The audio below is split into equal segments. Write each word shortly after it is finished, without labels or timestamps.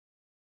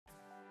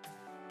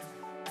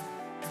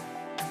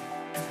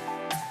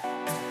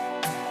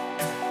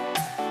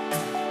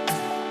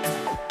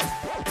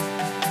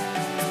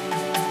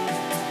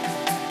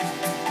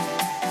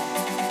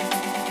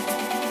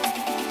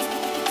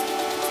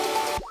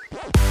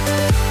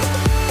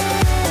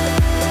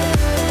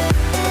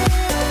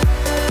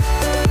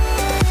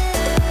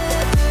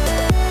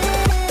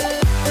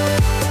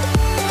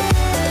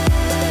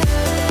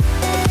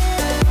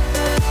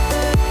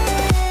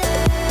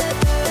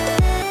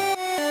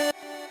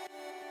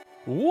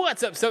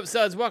What's up, Soap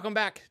Suds? Welcome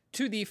back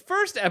to the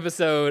first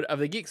episode of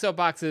the Geek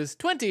Soapbox's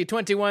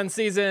 2021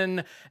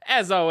 season.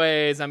 As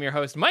always, I'm your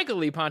host, Michael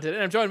Lee Pontet,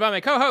 and I'm joined by my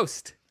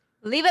co-host,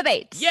 Leva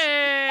Bates.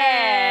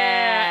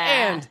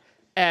 Yeah! And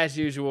as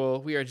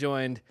usual, we are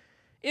joined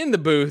in the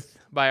booth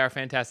by our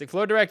fantastic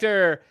floor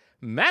director,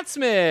 Matt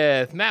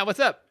Smith. Matt,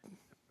 what's up?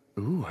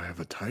 Ooh, I have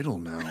a title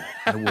now.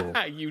 I will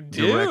You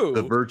do? direct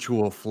the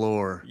virtual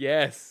floor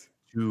Yes.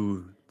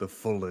 to the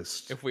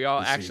fullest. If we all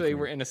this actually evening.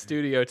 were in a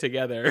studio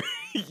together,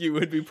 you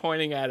would be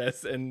pointing at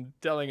us and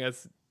telling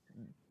us,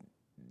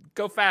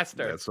 go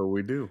faster. That's what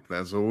we do.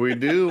 That's what we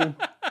do.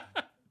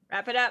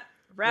 Wrap it up.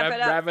 Wrap it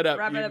up.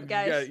 Wrap it up,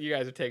 guys. You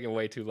guys are taking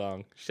way too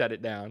long. Shut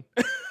it down.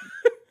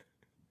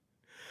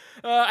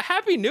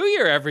 Happy New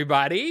Year,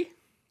 everybody.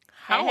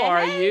 How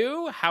are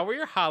you? How are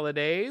your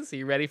holidays? Are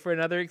you ready for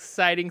another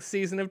exciting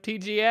season of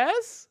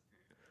TGS?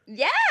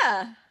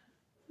 Yeah.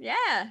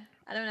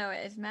 I don't know.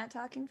 Is Matt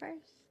talking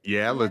first?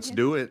 Yeah, let's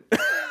do it.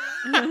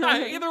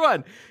 Either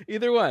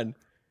one.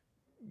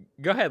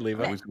 Go ahead,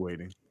 Leva. I was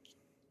waiting.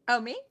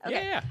 Oh, me?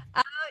 Okay. Yeah.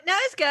 No,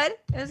 it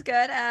was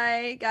good.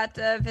 I got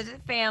to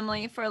visit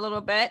family for a little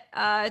bit.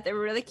 They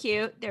were really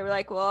cute. They were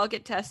like, we'll all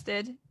get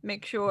tested.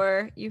 Make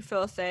sure you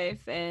feel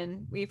safe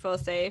and we feel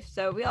safe.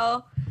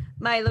 So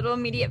my little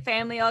immediate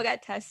family all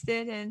got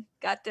tested and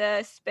got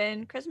to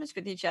spend Christmas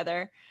with each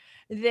other.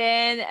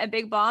 Then a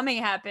big bombing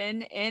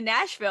happened in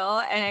Nashville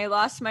and I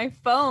lost my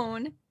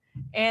phone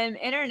and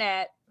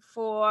internet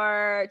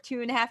for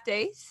 2.5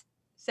 days.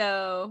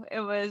 So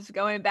it was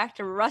going back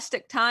to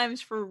rustic times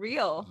for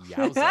real.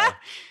 Yowza.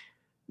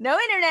 No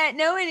internet,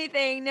 no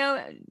anything,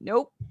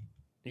 nope.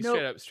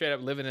 You straight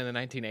up living in the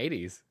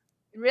 1980s.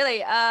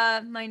 Really,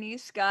 my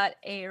niece got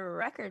a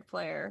record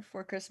player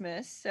for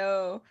Christmas.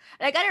 So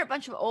and I got her a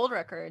bunch of old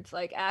records,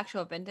 like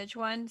actual vintage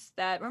ones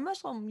that were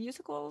mostly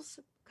musicals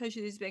because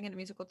she's big into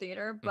musical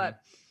theater. But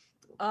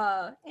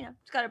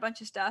it's got a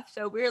bunch of stuff.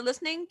 So we were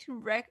listening to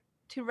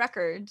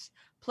records,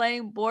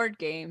 playing board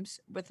games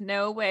with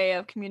no way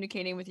of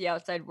communicating with the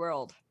outside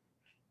world.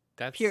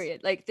 That's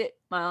period. Like,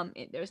 Mom,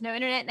 there was no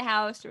internet in the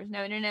house. There was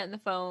no internet in the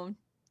phone.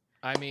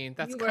 I mean,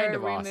 that's kind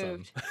of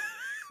awesome.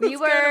 We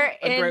were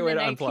a great in way the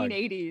to unplug.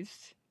 1980s.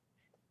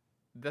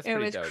 That's it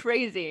pretty was dope.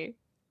 crazy.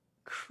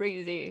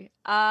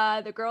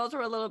 The girls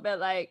were a little bit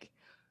like,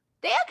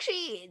 they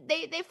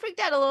freaked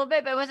out a little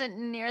bit, but it wasn't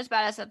near as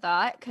bad as I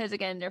thought. Because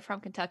again, they're from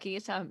Kentucky,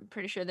 so I'm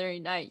pretty sure they're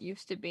not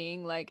used to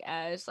being like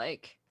as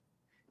like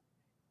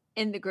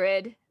in the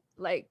grid.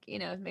 Like,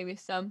 maybe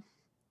some.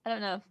 I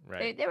don't know.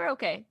 Right. They were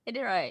okay. They did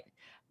all right.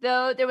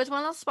 Though there was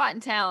one little spot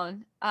in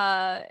town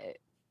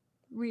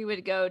we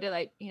would go to,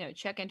 like,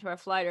 check into our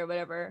flight or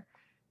whatever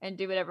and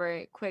do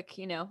whatever quick,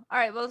 all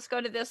right, well, let's go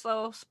to this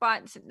little spot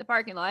and sit in the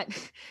parking lot.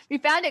 We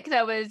found it because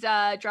I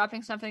was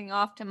dropping something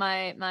off to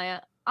my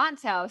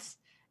aunt's house.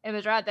 It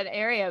was right at that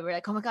area. We're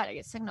like, oh my God, I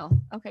get signal.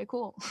 Okay,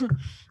 cool.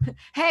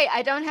 Hey,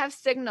 I don't have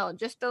signal,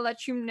 just to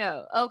let you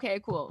know. Okay,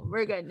 cool.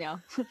 We're good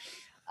now.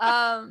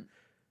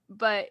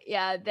 But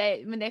yeah,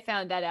 when they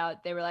found that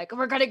out, they were like,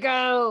 we're gonna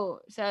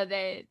go. So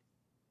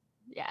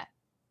yeah.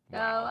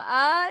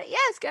 Wow. So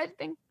it's good. It's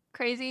been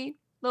crazy, a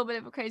little bit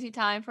of a crazy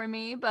time for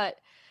me, but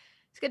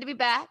it's good to be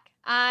back.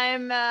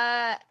 I'm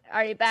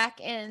already back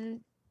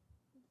in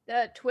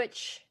the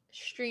Twitch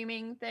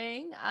streaming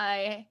thing.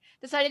 I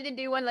decided to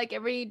do one like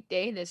every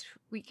day this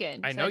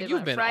weekend. I So know did you've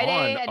one been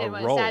Friday, on I did a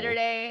one roll.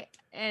 Saturday,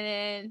 and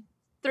then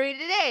 3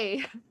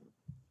 today.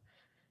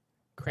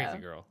 Crazy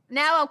girl.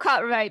 Now I'm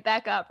caught right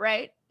back up,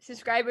 right?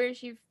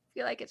 Subscribers, you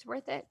feel like it's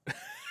worth it?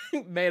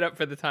 Made up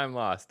for the time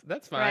lost.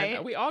 That's fine.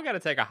 Right? We all got to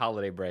take a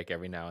holiday break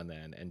every now and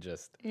then and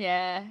just.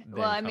 Yeah.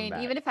 Well, I come mean,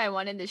 back. even if I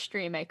wanted to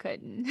stream, I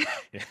couldn't.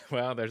 Yeah,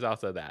 well, there's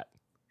also that.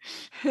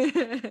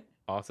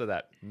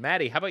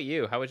 Maddie, how about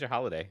you? How was your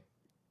holiday?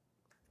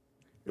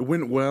 It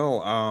went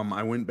well.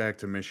 I went back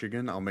to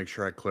Michigan. I'll make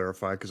sure I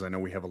clarify because I know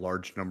we have a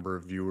large number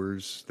of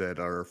viewers that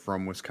are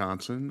from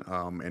Wisconsin.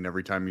 And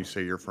every time you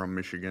say you're from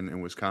Michigan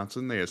and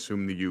Wisconsin, they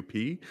assume the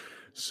UP.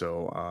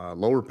 So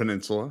Lower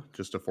Peninsula,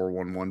 just a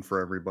 411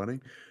 for everybody.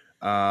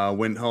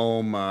 Went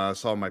home,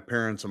 saw my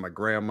parents and my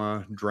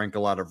grandma, drank a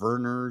lot of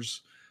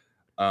Vernors.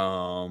 A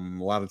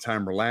lot of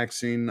time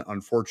relaxing.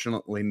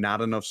 Unfortunately,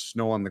 not enough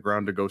snow on the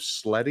ground to go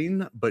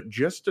sledding, but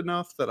just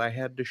enough that I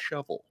had to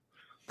shovel.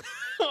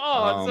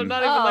 So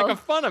not even like a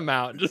fun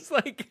amount, just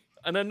like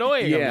an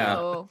annoying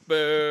amount.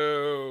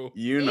 Boo.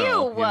 You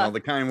know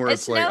the kind where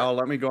it's like, oh,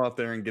 let me go out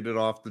there and get it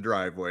off the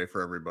driveway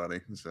for everybody.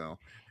 So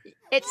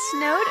it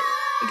snowed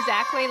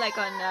exactly like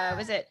on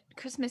was it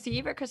Christmas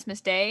Eve or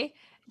Christmas Day?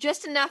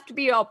 Just enough to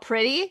be all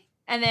pretty,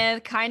 and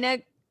then kind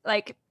of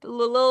like a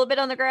little bit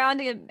on the ground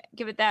to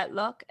give it that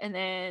look, and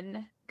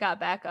then got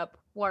back up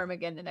warm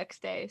again the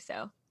next day.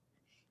 So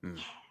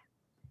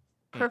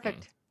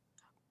perfect.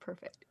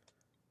 Perfect.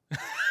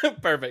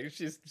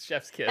 She's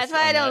chef's kiss. That's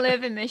why I don't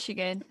live in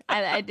Michigan.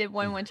 I did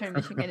one winter in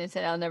Michigan and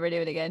said I'll never do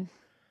it again.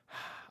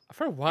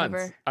 For once.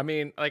 Ever. I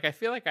mean, like, I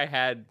feel like I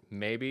had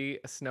maybe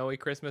a snowy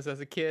Christmas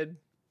as a kid,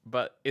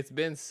 but it's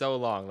been so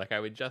long. Like, I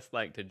would just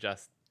like to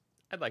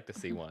I'd like to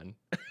see one.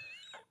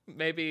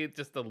 maybe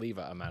just the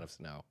Leva amount of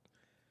snow.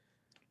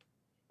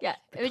 Yeah,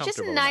 it was just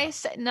Comfortable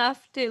nice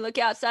enough to look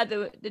outside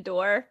the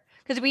door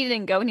because we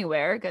didn't go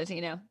anywhere because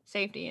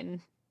safety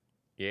and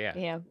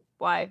Yeah.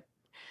 why.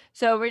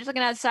 So we're just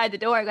looking outside the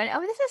door, going,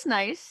 "Oh, this is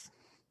nice."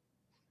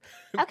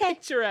 Okay.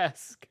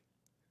 Picturesque.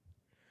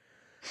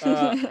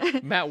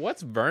 Matt,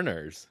 what's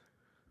Werner's?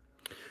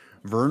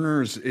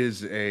 Werner's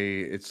is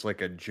it's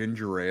like a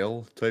ginger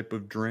ale type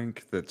of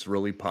drink that's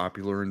really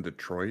popular in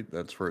Detroit.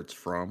 That's where it's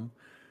from.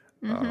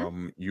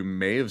 You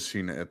may have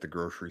seen it at the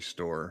grocery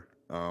store.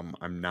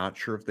 I'm not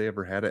sure if they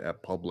ever had it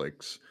at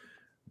Publix,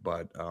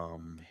 but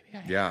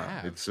Maybe I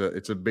have. it's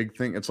a big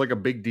thing. It's like a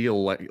big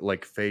deal,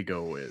 like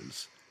Faygo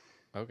is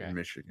in Okay.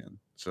 Michigan.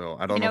 So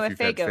I don't You know know if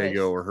what you've had Faygo is.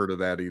 Faygo or heard of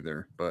that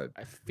either. But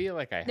I feel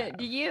like I have.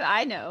 Do you?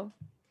 I know.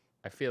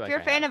 I feel like If you're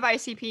I a fan have. of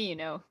ICP, you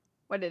know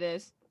what it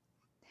is.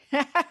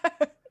 Maybe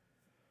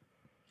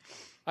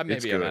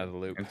I'm out of the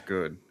loop. It's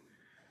good.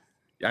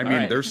 I All mean,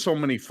 right. there's so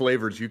many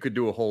flavors. You could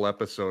do a whole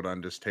episode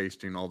on just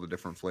tasting all the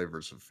different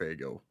flavors of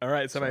Faygo. All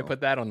right, somebody So.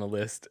 put that on the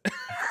list.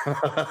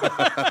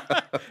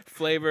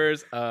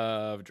 Flavors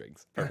of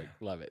drinks.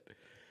 Perfect. Love it.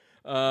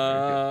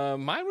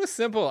 Mine was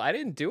simple. I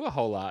didn't do a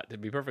whole lot, to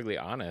be perfectly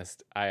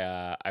honest.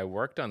 I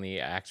worked on the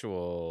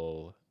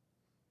actual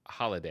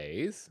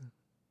holidays,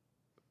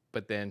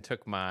 but then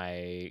took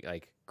my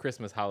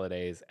Christmas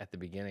holidays at the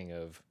beginning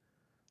of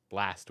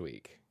last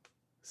week.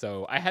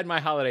 So I had my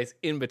holidays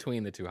in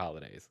between the two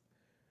holidays,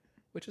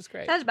 which is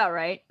great. That's about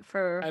right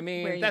for I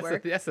mean, where you that's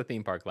work. that's the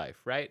theme park life,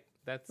 right?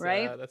 That's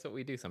Right. That's what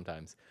we do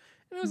sometimes.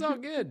 And it was all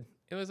good.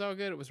 It was all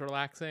good. It was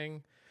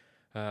relaxing.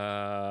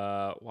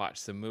 Watched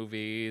some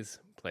movies,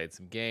 played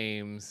some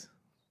games,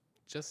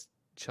 just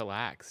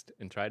chillaxed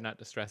and tried not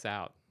to stress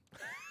out,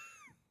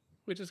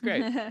 which is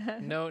great.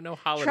 No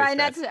holiday Try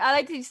stress. not to. I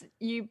like these.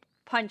 You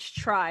punch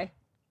try.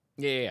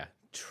 Yeah.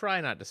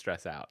 Try not to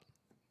stress out,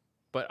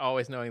 but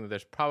always knowing that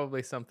there's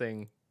probably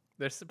something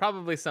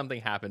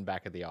happened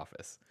back at the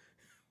office.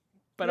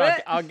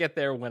 But I'll get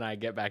there when I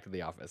get back to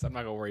the office. I'm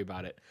not gonna worry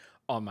about it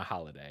on my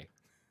holiday.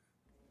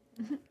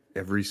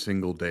 Every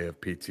single day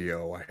of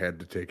PTO, I had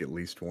to take at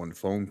least one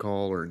phone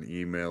call or an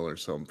email or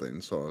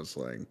something. So I was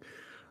like,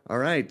 all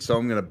right, so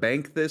I'm going to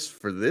bank this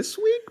for this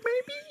week,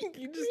 maybe?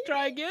 You just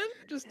try again?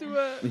 Just do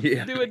a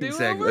Yeah, do a do-over?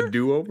 exactly. A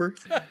do-over?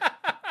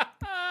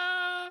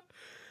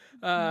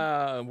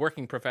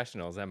 Working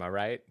professionals, am I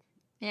right?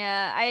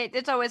 Yeah,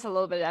 it's always a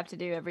little bit I have to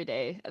do every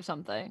day of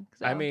something.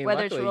 So, I mean,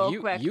 whether it's real luckily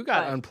quick, you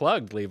got but-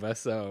 unplugged, Leva,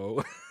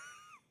 so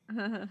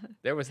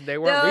they weren't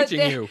Though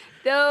reaching you.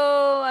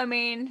 Though, I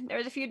mean, there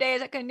was a few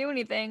days I couldn't do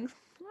anything.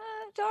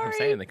 Sorry. I'm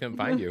saying they couldn't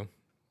find you.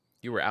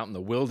 You were out in the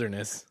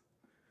wilderness,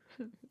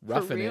 For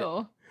roughing it.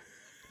 real.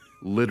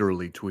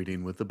 Literally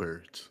tweeting with the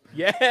birds.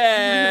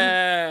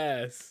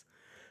 Yes,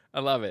 I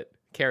love it.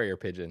 Carrier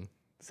pigeon.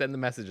 Send the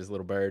messages,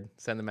 little bird.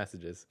 Send the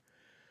messages.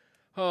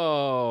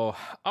 Oh,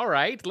 all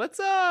right. Let's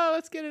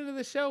get into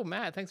the show,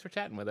 Matt. Thanks for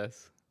chatting with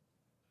us.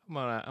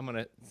 I'm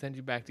gonna send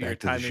you back to your Back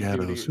to the time and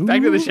shadows. duty.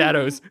 Back to the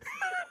shadows.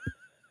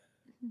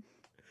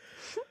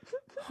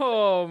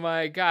 Oh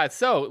my God!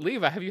 So,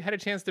 Leva, have you had a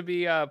chance to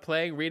be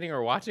playing, reading,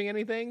 or watching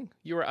anything?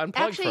 You were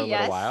unplugged for a Actually, little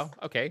yes. while.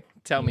 Okay,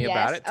 tell me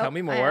about it. Tell me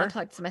I more.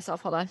 unplugged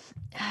myself. Hold on.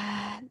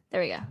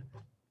 There we go.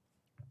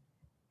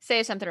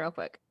 Say something real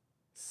quick.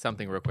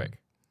 Something real quick.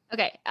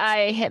 Okay,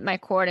 I hit my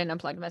cord and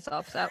unplugged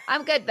myself, so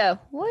I'm good though.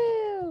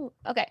 Woo!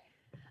 Okay.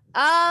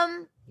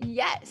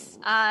 Yes.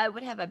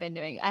 What have I been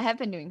doing? I have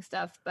been doing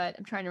stuff, but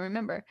I'm trying to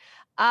remember.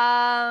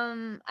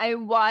 I've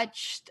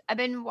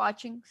been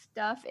watching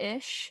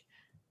stuff-ish.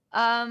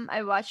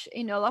 I watched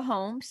Enola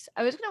Holmes.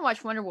 I was gonna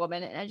watch Wonder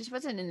Woman, and I just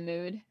wasn't in the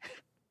mood.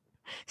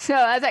 So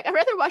I was like, I'd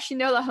rather watch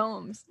Enola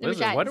Holmes. which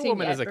Listen, I hadn't Wonder seen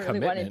Woman yet, is a but really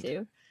wanted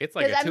commitment. to. It's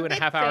like a 'Cause I'm 2.5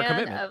 big hour fan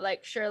commitment. of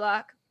like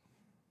Sherlock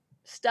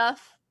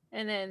stuff,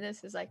 and then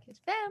this is like his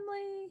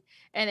family,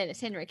 and then it's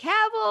Henry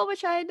Cavill,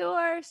 which I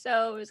adore.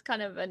 So it was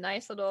kind of a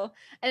nice little.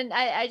 And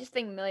I just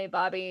think Millie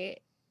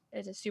Bobby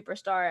is a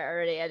superstar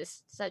already at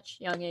such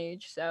young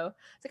age. So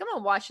it's like I'm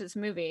gonna watch this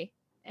movie,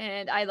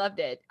 and I loved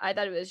it. I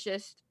thought it was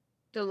just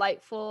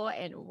delightful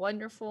and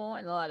wonderful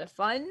and a lot of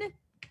fun.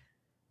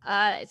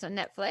 It's on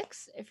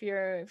Netflix. If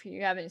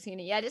you haven't seen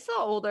it yet, it's a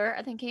little older.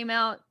 I think came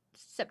out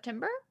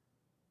September.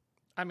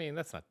 I mean,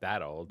 that's not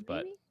that old,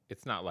 but Maybe?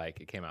 it's not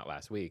like it came out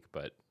last week,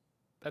 but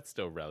that's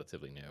still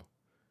relatively new.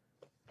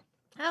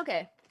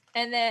 Okay.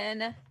 And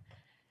then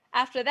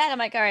after that, I'm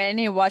like, all right, I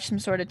need to watch some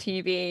sort of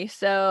TV.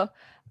 So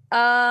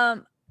I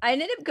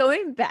ended up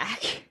going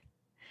back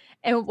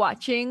and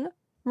watching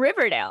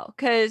Riverdale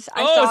because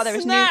I saw there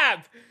was new.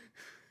 snap!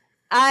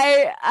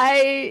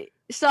 I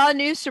saw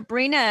new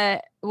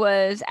Sabrina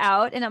was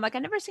out, and I'm like,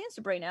 I've never seen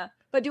Sabrina.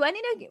 But do I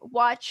need to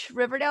watch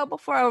Riverdale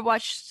before I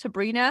watch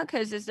Sabrina?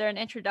 Because is there an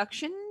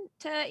introduction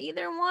to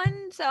either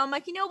one? So I'm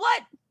like, you know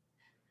what?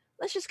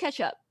 Let's just catch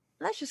up.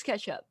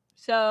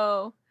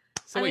 So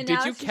So I wait, mean, did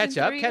now you it's season catch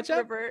up? 3 of Catch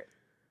up?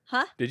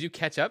 Huh? Did you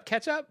catch up?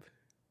 Catch up?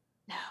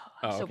 No,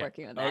 Oh, I'm still okay.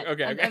 working on Oh, that.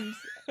 okay. I'm-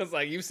 I was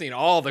like, you've seen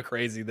all the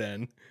crazy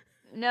then.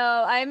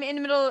 No, I'm in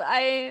the middle.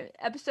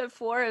 Episode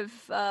 4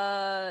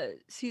 of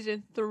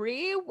season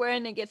 3,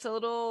 wherein it gets a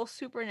little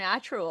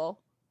supernatural.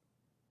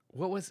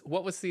 What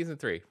was season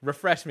 3?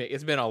 Refresh me.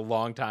 It's been a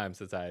long time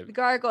since The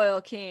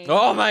Gargoyle King.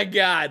 Oh my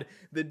God,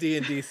 the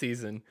D&D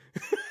season.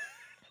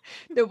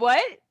 The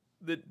what?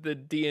 The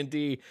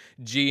D&D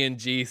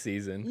G&G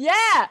season.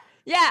 Yeah.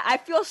 I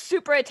feel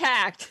super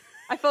attacked.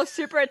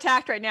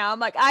 Right now. I'm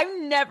like,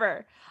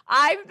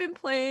 I've been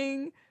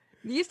playing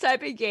these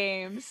type of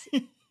games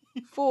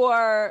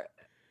for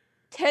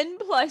 10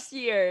 plus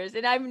years,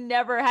 and I've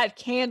never had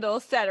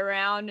candles set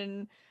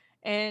around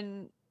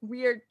and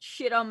weird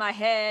shit on my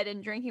head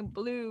and drinking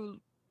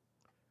blue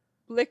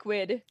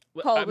liquid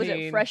called,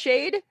 it Fresh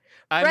Aid?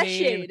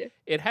 Shade.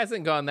 It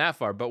hasn't gone that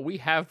far, but we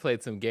have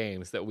played some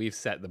games that we've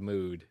set the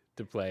mood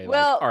to play,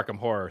 well, like Arkham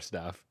Horror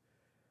stuff.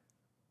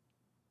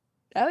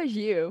 That was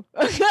you.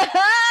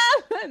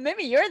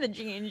 Maybe you're the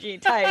G&G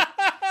type.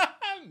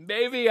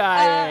 Maybe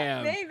I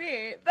am.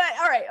 Maybe. But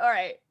all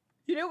right.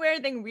 You don't wear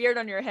anything weird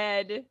on your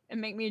head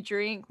and make me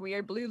drink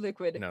weird blue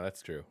liquid. No,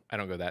 that's true. I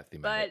don't go that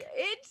thematic. But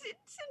it's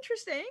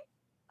interesting.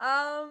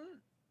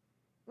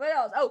 What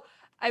else? Oh,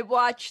 I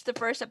watched the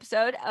first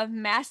episode of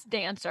Masked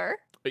Dancer.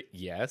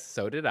 Yes,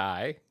 so did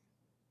I.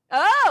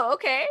 Oh,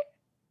 okay.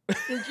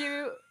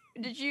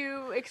 Did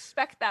you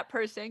expect that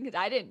person? Because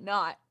I did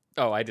not.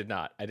 Oh, I did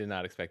not. I did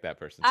not expect that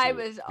person. I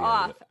was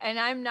off, and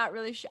I'm not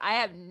really sure. I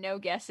have no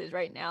guesses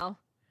right now.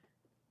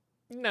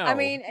 No, I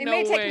mean, it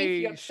may take me a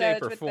few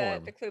episodes with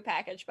form. the clue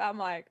package, but I'm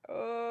like,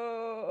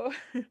 oh.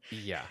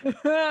 Yeah.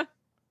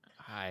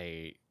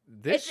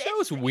 This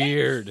show's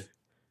weird.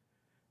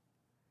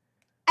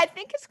 I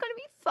think it's going to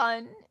be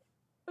fun,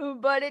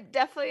 but it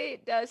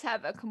definitely does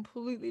have a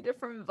completely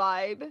different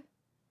vibe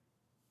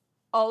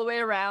all the way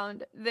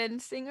around than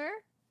Singer.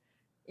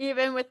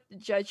 Even with the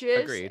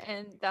judges Agreed.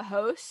 And the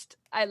host,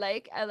 I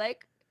like.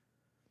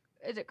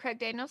 Is it Craig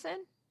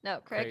Danielson? No,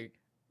 Craig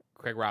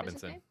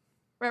Robinson.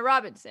 Ray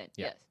Robinson.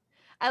 Yeah. Yes,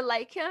 I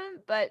like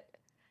him, but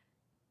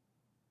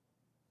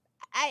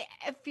I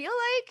feel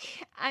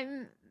like I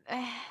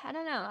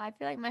don't know. I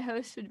feel like my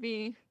host would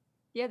be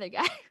the other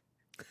guy.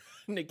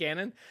 Nick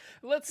Cannon.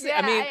 Let's see. Yeah,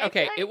 I mean, I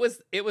okay, feel like...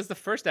 it was the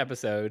first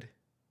episode.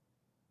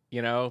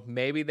 You know,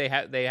 maybe they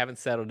haven't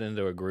settled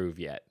into a groove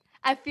yet.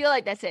 I feel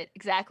like that's it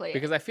exactly.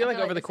 Because I feel like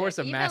over the course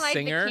of Masked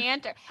Singer,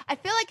 I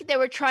feel like they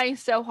were trying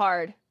so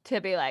hard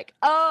to be like,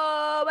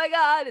 oh my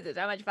God, this is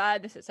so much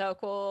fun. This is so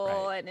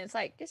cool, right. And it's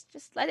like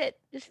just let it,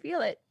 just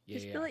feel it,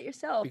 feel it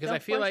yourself. Because Don't I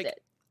feel like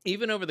it.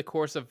 Even over the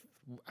course of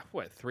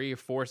 3 or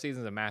 4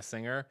 seasons of Masked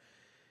Singer,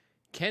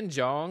 Ken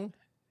Jeong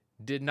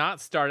did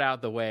not start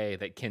out the way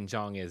that Ken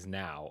Jeong is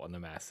now on the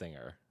Masked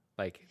Singer.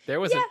 Like there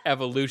was an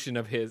evolution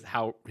of his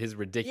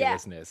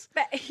ridiculousness.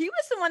 Yeah, but he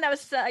was the one that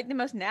was like the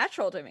most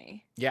natural to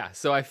me. Yeah,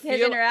 so I feel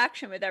his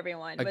interaction with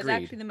everyone was Agreed.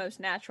 actually the most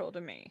natural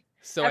to me.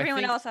 So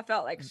everyone else I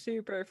felt like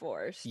super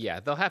forced. Yeah,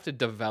 they'll have to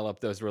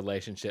develop those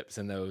relationships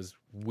and those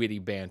witty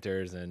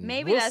banters, and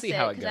maybe we'll that's see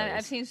how it goes.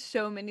 I've seen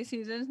so many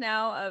seasons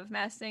now of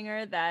Masked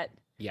Singer that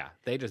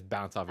they just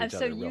bounce off each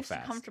other real fast. I'm so used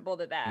to comfortable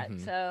to that.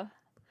 Mm-hmm. So.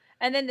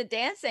 And then the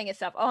dancing and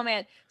stuff. Oh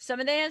man, some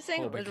of the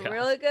dancing was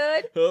really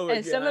good,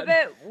 and some of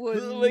it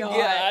was not. Oh my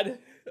God!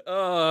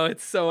 Oh,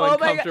 it's so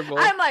uncomfortable.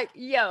 I'm like,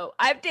 yo,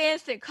 I've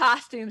danced in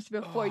costumes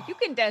before. You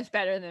can dance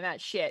better than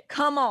that shit.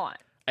 Come on.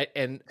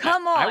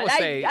 Come on. I will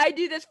say, I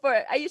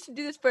used to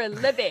do this for a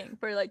living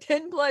for like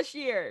 10 plus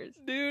years.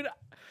 Dude,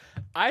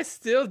 I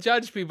still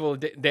judge people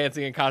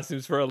dancing in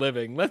costumes for a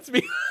living. Let's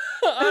be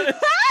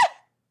honest.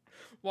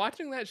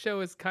 Watching that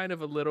show is kind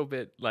of a little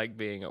bit like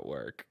being at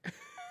work.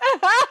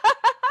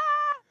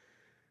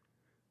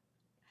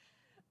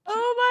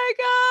 Oh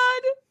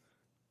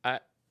my God.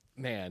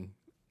 Man.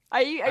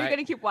 Are you going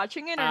to keep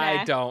watching it or not?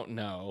 I don't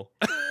know.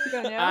 You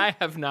don't know? I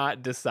have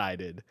not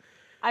decided.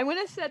 I'm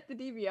going to set the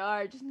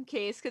DVR just in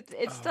case, because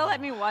it still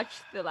let me watch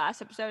the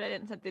last episode. I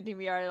didn't set the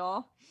DVR at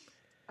all.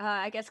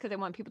 I guess because I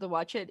want people to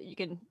watch it. You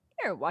can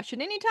watch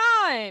it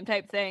anytime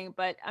type thing.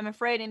 But I'm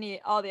afraid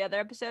all the other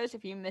episodes,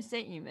 if you miss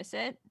it, you miss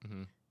it.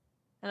 Mm-hmm.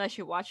 Unless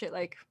you watch it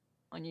like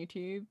on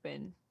YouTube.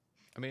 And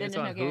I mean, then it's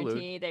there's on no Hulu.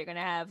 guarantee they're going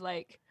to have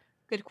like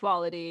good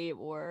quality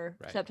or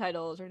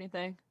subtitles or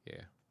anything.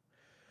 Yeah.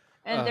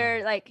 And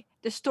they're like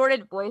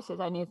distorted voices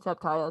I need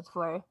subtitles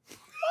for.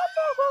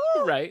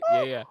 Right.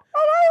 Yeah.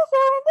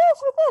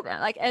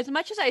 Like as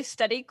much as I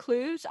study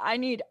clues, I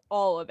need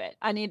all of it.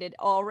 I need it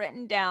all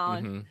written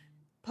down. Mm-hmm.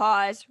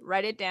 Pause,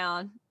 write it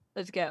down.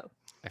 Let's go.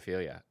 I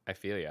feel ya.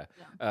 Yeah.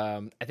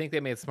 I think they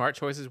made smart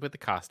choices with the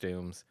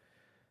costumes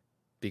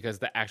because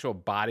the actual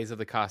bodies of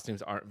the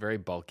costumes aren't very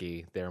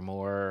bulky. They're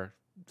more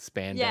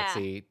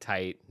spandexy,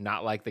 tight,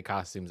 not like the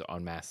costumes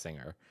on Masked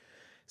Singer.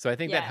 So I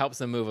think that helps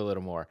them move a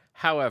little more.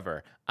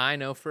 However, I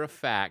know for a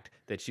fact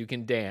that you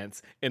can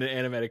dance in an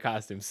animated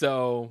costume.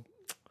 So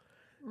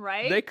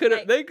they could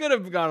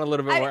have gone a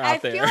little bit more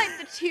out there. I feel like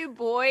the 2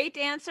 boy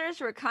dancers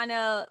were kind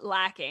of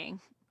lacking.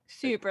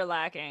 Super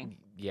lacking.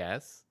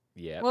 Yes.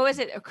 Yeah. What was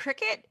it? A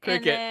cricket?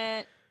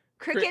 And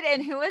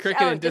who was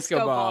Cricket and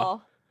disco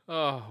ball.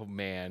 Oh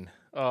man.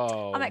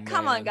 Oh, I'm like,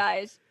 come on,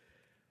 guys.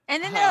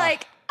 And then they're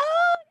like,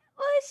 "Oh, it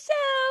was so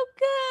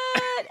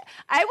good."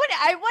 I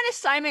want a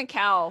Simon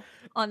Cowell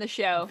on the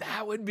show.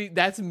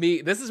 That's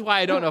me. This is why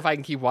I don't know if I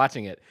can keep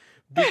watching it,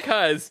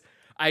 because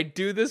I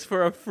do this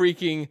for a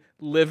freaking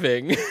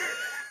living.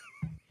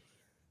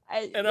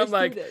 And I'm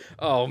like,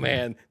 oh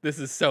man, this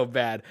is so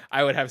bad.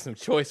 I would have some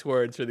choice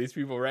words for these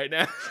people right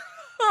now.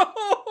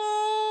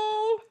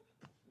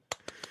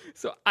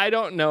 So I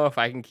don't know if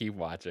I can keep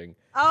watching.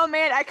 Oh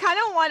man, I kind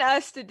of want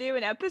us to do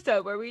an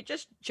episode where we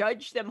just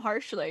judge them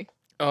harshly.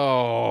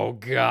 Oh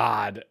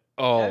God.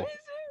 Oh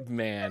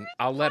man,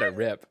 I'll let it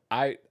rip.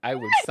 I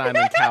would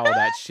Simon Cowell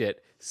that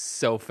shit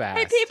so fast.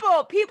 Hey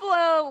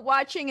people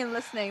watching and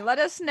listening, let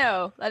us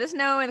know. Let us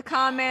know in the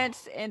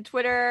comments and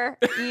Twitter,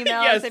 emails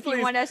Yes, if please.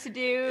 you want us to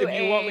do.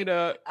 If you want me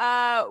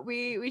to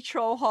we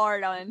troll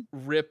hard on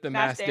rip the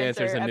Masked Masked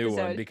Dancers a new one,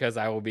 episode. because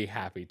I will be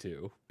happy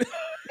to.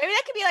 Maybe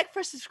that could be like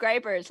for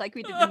subscribers, like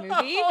we did the movie.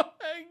 Oh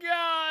my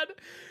God.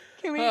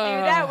 Can we do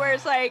that where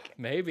it's like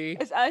Maybe.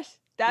 it's us?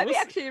 That'd be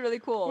We'll actually really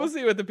cool. We'll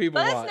see what the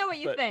people Let want. us know what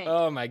you think.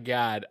 Oh my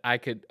God. I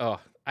could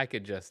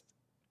just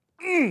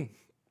that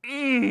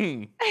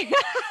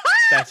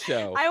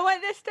show. I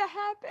want this to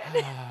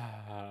happen.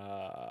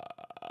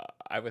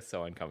 I was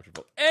so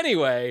uncomfortable.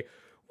 Anyway,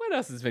 what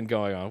else has been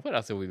going on? What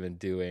else have we been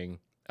doing?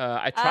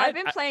 I've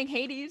been playing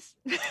Hades.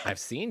 I've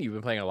seen you've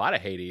been playing a lot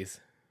of Hades.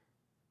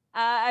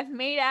 I've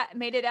made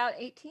it out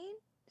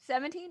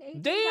 17,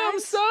 18 Damn,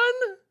 times.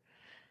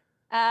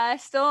 son.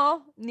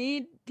 Still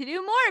need to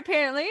do more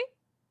apparently.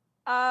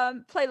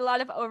 Played a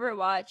lot of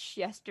Overwatch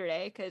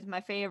yesterday because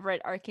my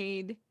favorite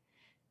arcade.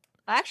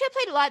 I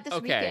played a lot this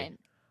weekend.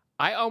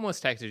 I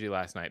almost texted you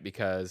last night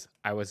because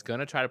I was going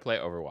to try to play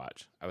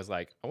Overwatch. I was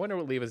like, I wonder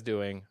what Leva's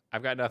doing.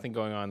 I've got nothing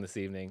going on this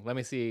evening. Let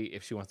me see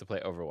if she wants to play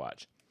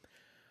Overwatch.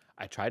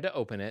 I tried to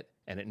open it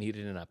and it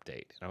needed an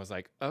update. And I was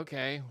like,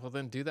 okay, well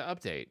then do the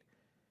update.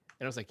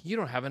 And I was like, you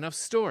don't have enough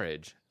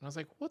storage. And I was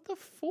like, what the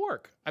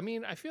fork? I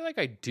mean, I feel like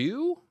I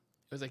do.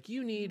 It was like,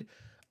 you need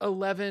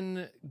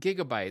 11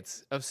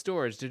 gigabytes of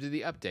storage to do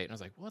the update. And I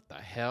was like, what the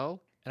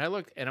hell? And I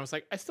looked and I was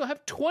like, I still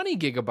have 20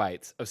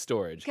 gigabytes of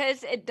storage.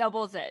 Because it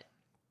doubles it.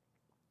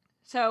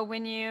 So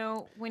when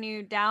you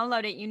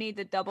download it, you need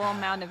the double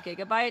amount of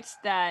gigabytes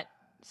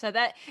so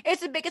that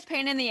it's the biggest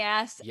pain in the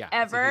ass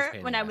ever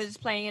when I was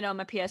playing it on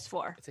my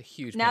PS4. It's a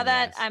huge Now pain in the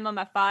that ass. I'm on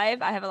my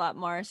 5, I have a lot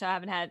more, so I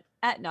haven't had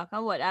knock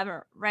on wood, I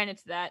haven't ran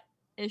into that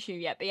issue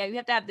yet. But yeah, you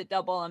have to have the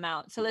double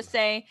amount. So let's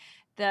say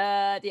the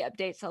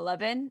update's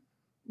 11,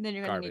 then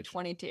you're gonna need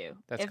 22.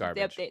 That's if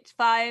garbage. the update's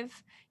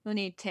 5, you'll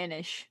need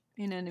 10ish.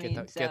 You know what I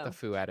mean? Get the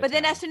foo out of But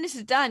then town. as soon as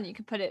it's done, you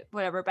can put it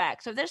whatever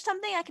back. So if there's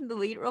something I can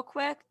delete real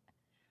quick,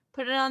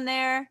 put it on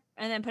there,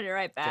 and then put it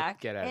right back.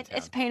 Get out of It's town.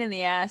 a pain in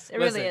the ass. It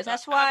Listen, really is.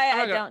 That's why I'm I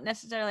not gonna- don't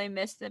necessarily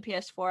miss the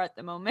PS4 at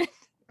the moment.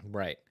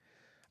 Right.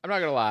 I'm not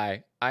going to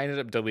lie. I ended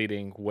up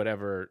deleting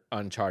whatever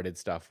Uncharted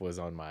stuff was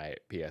on my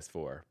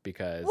PS4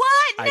 because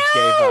What? I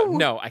gave up. No!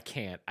 No, I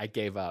can't. I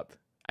gave up.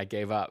 I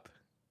can't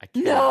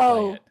play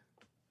No! it.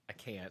 I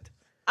can't.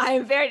 I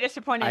am very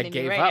disappointed I in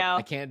gave you right up. now.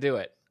 I can't do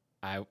it.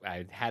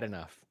 I had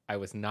enough. I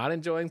was not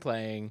enjoying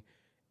playing.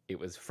 It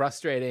was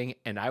frustrating,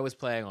 and I was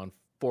playing on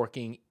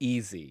forking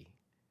easy.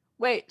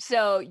 Wait,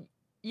 so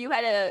you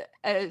had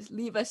a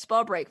leave a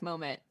spell break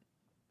moment.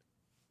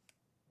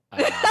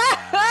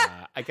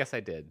 I guess I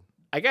did.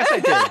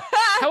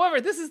 However,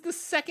 this is the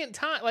second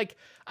time. Like,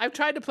 I've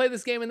tried to play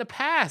this game in the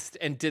past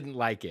and didn't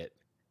like it.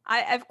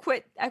 I've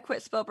quit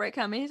Spellbreak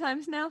how many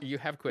times now? You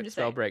have quit just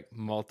saying. Spellbreak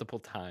multiple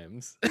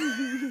times.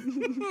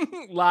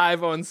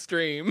 Live on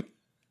stream.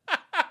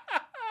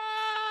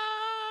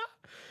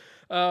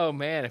 Oh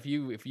man, if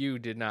you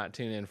did not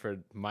tune in for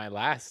my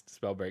last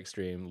Spellbreak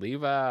stream,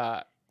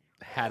 Leva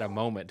had a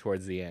moment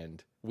towards the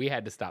end. We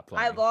had to stop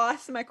playing. I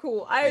lost my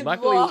cool.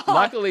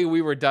 Luckily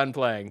we were done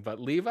playing, but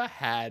Leva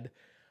had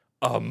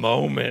a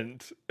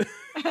moment.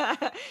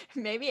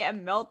 Maybe a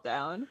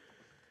meltdown.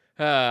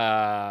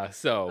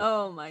 So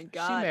Oh my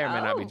god. she may or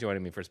may not be Oh.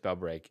 joining me for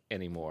Spellbreak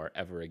anymore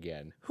ever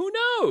again. Who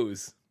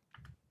knows?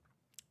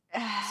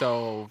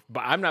 So,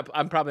 but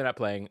I'm probably not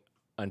playing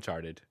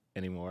Uncharted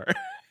anymore.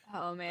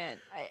 Oh man,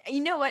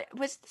 you know what? It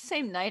was the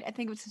same night. I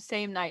think it was the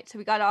same night. So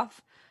we got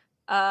off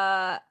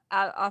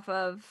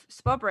of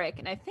Spellbreak,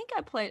 and I think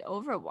I played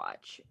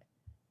Overwatch.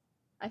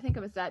 I think it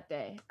was that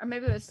day, or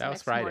maybe it was That the was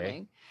next Friday.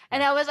 morning.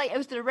 And I was like, it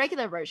was the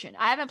regular version.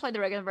 I haven't played the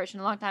regular version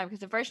in a long time because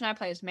the version I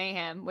play is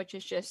Mayhem, which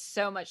is just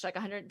so much like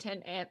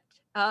 110 amped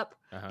up.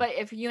 Uh-huh. But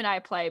if you and I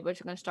play, we're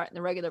going to start in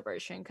the regular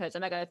version because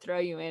I'm not going to throw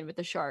you in with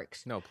the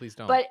sharks. No, please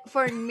don't. But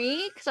for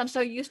me, because I'm so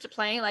used to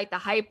playing like the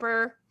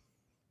hyper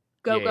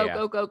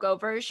go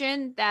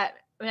version, that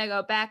when I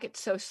go back, it's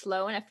so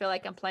slow and I feel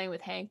like I'm playing with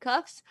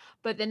handcuffs.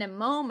 But then a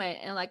moment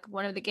in like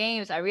one of the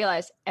games, I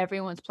realized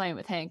everyone's playing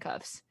with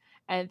handcuffs.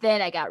 And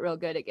then I got real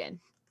good again.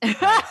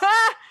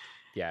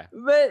 Yeah.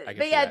 But I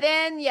can see yeah, that.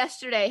 then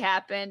yesterday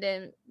happened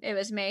and it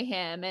was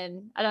mayhem.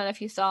 And I don't know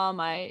if you saw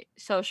my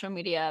social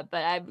media,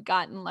 but I've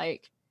gotten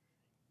like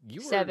You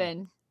were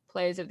 7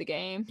 plays of the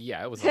game.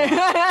 Yeah, it was a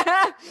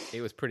lot. So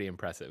It was pretty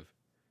impressive.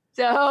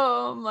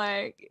 I'm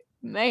like,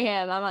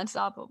 mayhem. I'm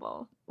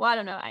unstoppable. Well, I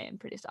don't know. I am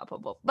pretty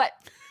stoppable, but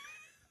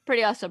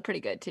pretty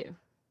good too.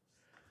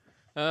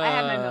 I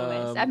have my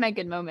moments. I have my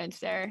good moments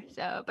there.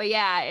 So, but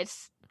yeah,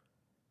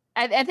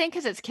 I think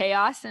because it's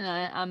chaos and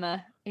I'm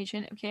a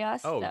agent of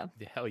chaos. Oh, so.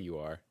 the hell you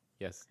are.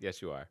 Yes,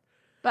 you are.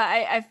 But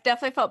I've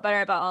definitely felt better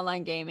about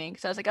online gaming.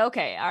 So I was like,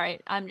 okay, all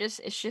right.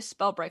 It's just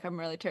Spellbreak I'm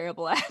really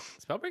terrible at.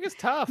 Spellbreak is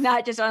tough.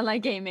 Not just online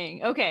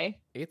gaming. Okay.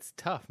 It's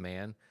tough,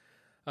 man.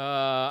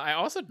 I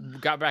also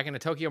got back into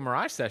Tokyo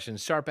Mirage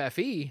Sessions, Sharp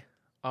FE,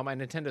 on my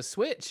Nintendo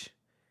Switch.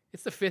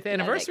 It's the 5th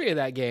anniversary of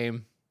that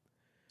game.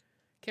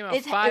 Came out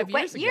 5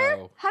 years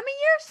ago. How many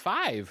years?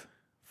 5.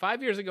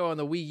 5 years ago on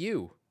the Wii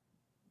U.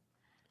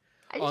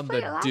 I just On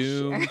played it the last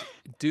year.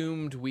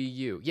 doomed Wii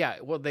U. Yeah,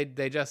 well, they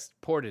just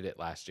ported it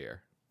last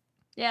year.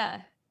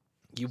 Yeah.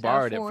 You So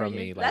borrowed it 4 from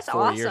years. me like That's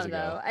 4 years awesome,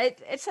 ago. though.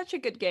 It's such a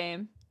good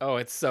game. Oh,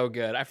 it's so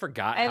good. I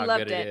forgot I how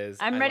loved good it is.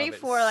 I'm I ready love it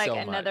for like so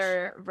much.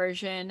 another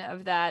version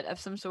of that of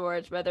some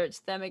sorts, whether it's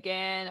them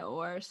again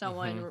or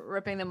someone Mm-hmm.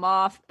 ripping them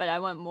off. But I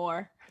want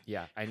more.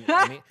 Yeah,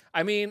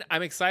 I mean,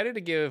 I'm excited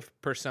to give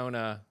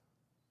Persona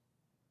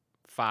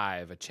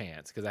 5 a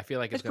chance because I feel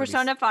like Is it's going to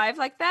Persona 5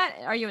 like that?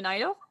 Are you an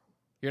idol?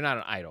 You're not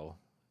an idol.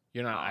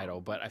 You're not an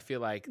idol, but I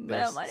feel like But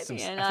there's I might some,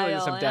 be I an feel like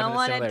there's some idol, and I definite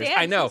wanna similarities.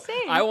 dance I know. and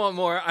sing. I want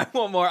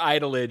more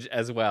idolage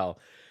as well.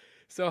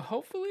 So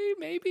hopefully,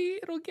 maybe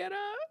it'll get a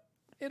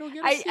I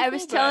was sequel,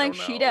 but telling don't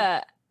know.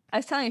 Sheeta. I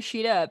was telling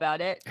Sheeta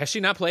about it. Has she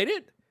not played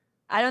it?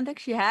 I don't think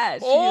she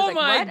has. She Oh was like,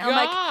 my what? I'm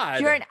like,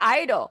 God. you're an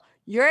idol.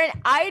 You're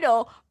an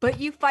idol, but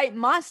you fight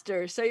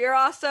monsters. So you're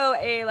also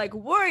a like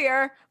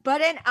warrior,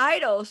 but an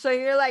idol. So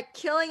you're like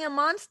killing a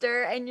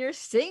monster and you're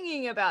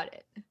singing about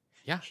it.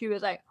 Yeah. She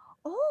was like,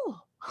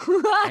 oh.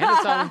 And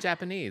it's all in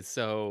Japanese,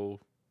 so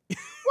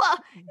Well,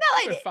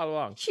 not like follow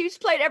along. she's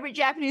played every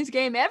Japanese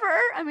game ever.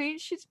 I mean,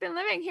 she's been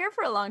living here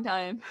for a long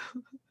time.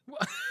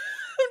 I'm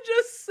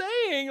just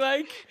saying,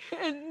 like,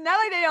 And not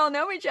like they all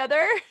know each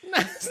other.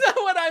 that's not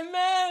what I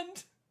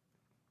meant.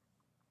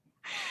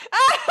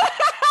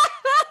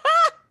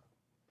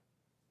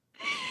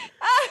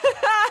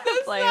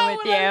 That's Playing not with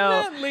what you.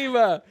 I meant,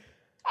 Leva.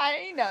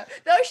 I know.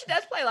 Though she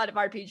does play a lot of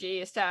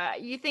RPGs, so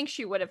you think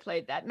she would have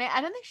played that. Man,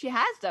 I don't think she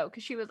has though,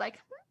 because she was like,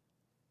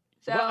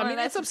 So Well, I mean,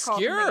 unless it's called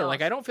something obscure.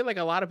 Like, else. I don't feel like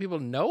a lot of people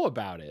know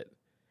about it.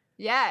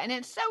 Yeah, and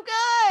it's so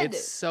good.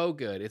 It's so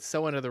good. It's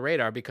so under the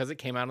radar because it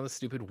came out on the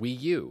stupid Wii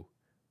U.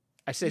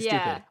 I say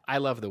Yeah. stupid. I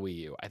love the Wii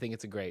U. I think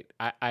it's a great.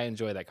 I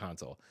enjoy that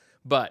console.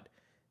 But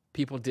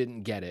people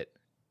didn't get it,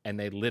 and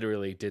they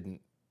literally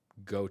didn't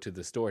go to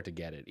the store to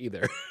get it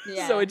either.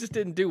 Yeah. So it just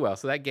didn't do well.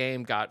 So that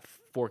game got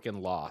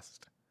forking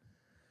lost.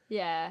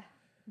 Yeah,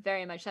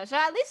 very much so. So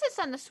at least it's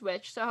on the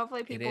Switch, so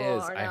hopefully people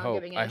is. are I now hope.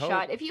 giving it I a hope.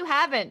 shot. If you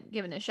haven't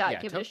given it a shot, Yeah,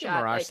 give it a Tokyo shot.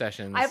 Mirage Like,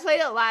 Sessions. I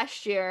played it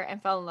last year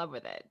and fell in love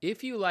with it.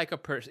 If you like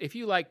if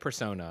you like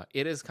Persona,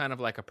 it is kind of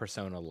like a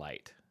Persona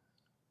Light.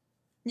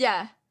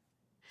 Yeah.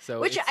 So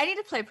Which it's- I need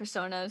to play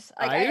Personas.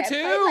 Like, I do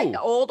played, like too. the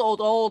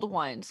old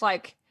ones,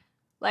 like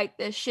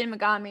the Shin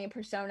Megami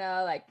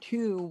Persona like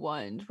 2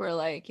 ones, where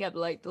like you have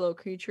like the little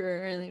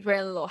creature and he's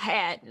wearing a little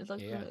hat. And it's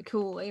like Yeah. really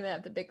cool. They even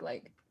have the big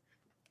like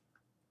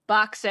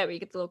box set where you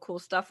get the little cool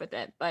stuff with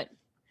it. But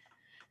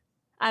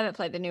I haven't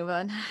played the new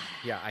one.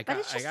 Yeah, I But got.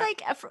 it's just I got,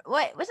 like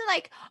what wasn't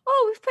like,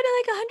 oh, we've put in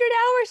like 100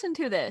 hours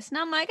into this, and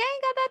I'm like, I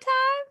ain't got that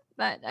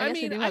time. But I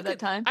guess we do have that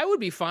time. I would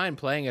be fine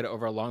playing it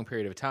over a long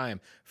period of time.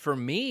 For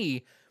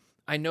me,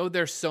 I know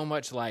there's so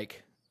much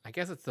like, I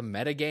guess it's the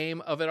meta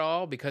game of it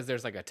all because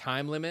there's like a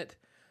time limit.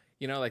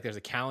 You know, like there's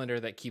a calendar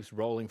that keeps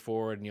rolling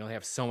forward and you only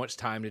have so much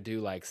time to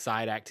do like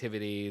side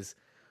activities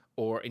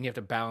and you have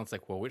to balance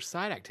like, well, which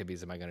side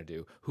activities am I going to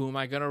do? Who am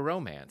I going to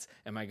romance?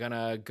 Am I going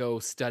to go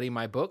study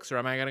my books or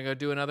am I going to go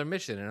do another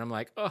mission? And I'm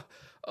like,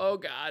 oh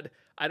God,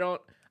 I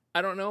don't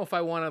know if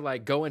I want to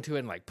like go into it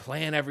and like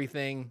plan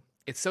everything.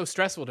 It's so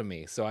stressful to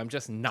me. So I'm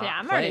just not Yeah,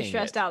 I'm playing already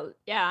stressed it. out.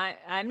 Yeah,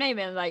 I'm not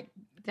even like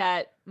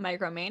that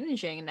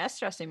micromanaging, and that's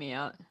stressing me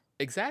out.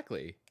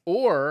 Exactly.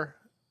 Or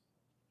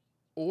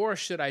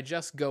should I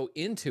just go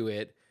into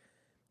it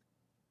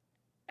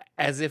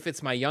as if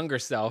it's my younger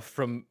self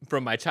from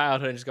my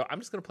childhood and just go, I'm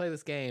just going to play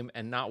this game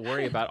and not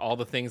worry about all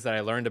the things that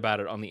I learned about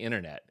it on the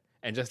internet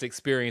and just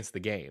experience the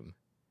game.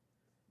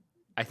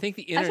 I think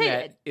the I'll tell you,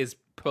 internet is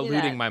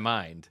polluting my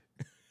mind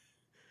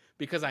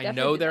because I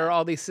Definitely know do there that. are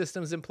all these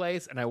systems in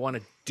place and I want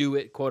to do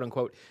it, quote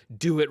unquote,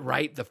 do it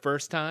right the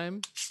first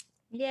time.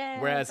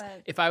 Yeah. Whereas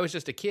but if I was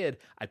just a kid,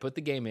 I'd put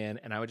the game in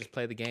and I would just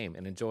play the game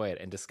and enjoy it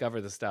and discover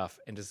the stuff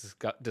and just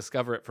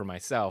discover it for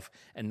myself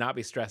and not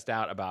be stressed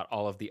out about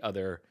all of the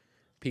other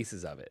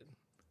pieces of it.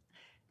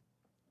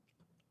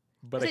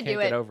 But I So can't do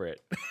get it. over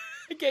it.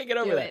 I can't get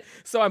over Do that. it.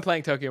 So I'm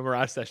playing Tokyo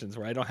Mirage Sessions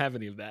where I don't have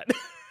any of that.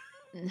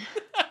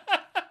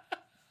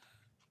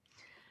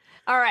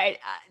 all right,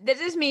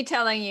 this is me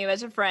telling you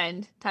as a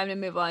friend, time to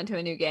move on to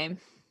a new game.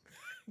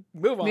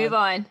 Move on. Move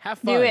on. Have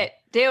fun. Do it.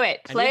 Do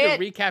it. I Play need it. to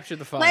recapture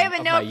the fun Play it with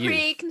of no my youth.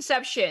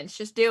 preconceptions.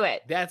 Just do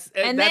it. That's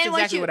And then once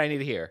exactly you- what I need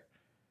to hear.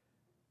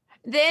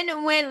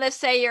 Then when, let's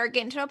say you're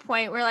getting to a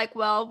point where like,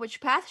 well, which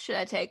path should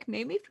I take?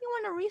 Maybe if you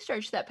want to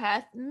research that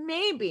path,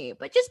 maybe,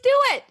 but just do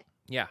it.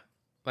 Yeah.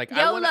 Like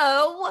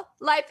YOLO,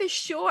 life is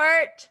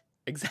short.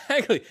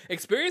 Exactly.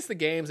 Experience the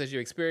games as you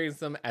experience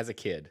them as a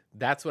kid.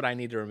 That's what I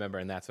need to remember,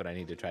 and that's what I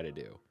need to try to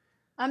do.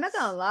 I'm not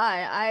gonna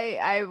lie,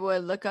 I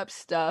would look up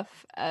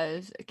stuff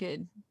as a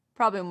kid,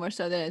 probably more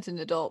so than as an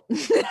adult.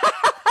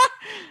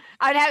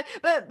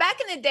 But back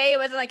in the day, it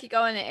wasn't like you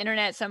go on the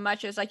internet so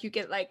much. It was like you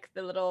get like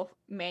the little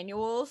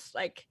manuals,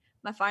 like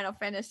my Final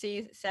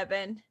Fantasy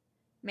VII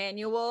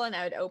manual, and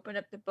I would open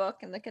up the book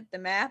and look at the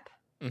map.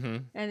 Mm-hmm.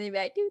 And they'd be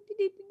like, do, do,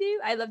 do, do, do.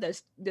 I love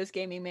those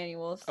gaming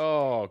manuals.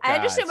 Oh, God. I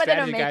understand why they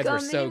don't Strategy make guides them were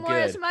so anymore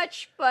good, as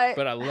much,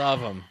 but I love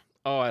them.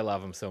 Oh, I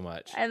love them so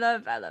much. I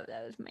love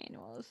those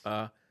manuals.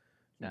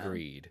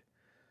 Agreed.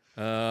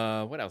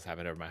 What else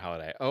happened over my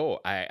holiday? Oh,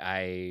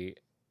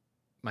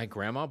 my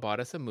grandma bought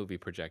us a movie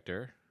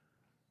projector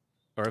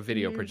or a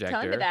video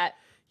projector. Tell me that.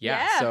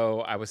 Yeah,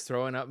 so I was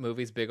throwing up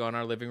movies big on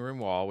our living room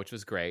wall, which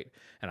was great.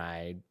 And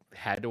I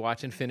had to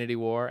watch Infinity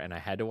War and I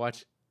had to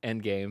watch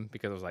Endgame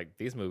because I was like,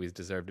 these movies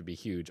deserve to be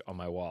huge on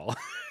my wall.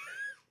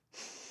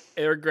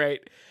 They were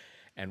great.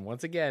 And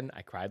once again,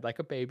 I cried like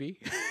a baby.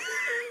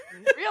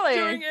 Really?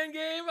 During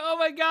Endgame. Oh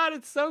my God,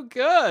 it's so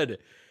good.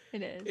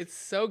 It is. It's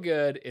so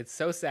good. It's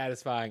so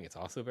satisfying. It's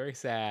also very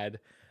sad.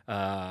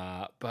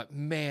 But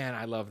man,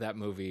 I love that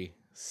movie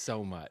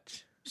so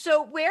much.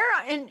 So where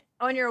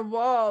on your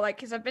wall, like,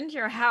 because I've been to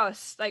your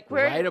house, like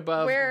where right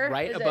above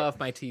it?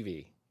 my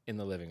TV in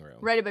the living room.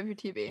 Right above your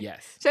TV.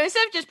 Yes. So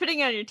instead of just putting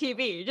it on your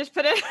TV, you just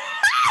put it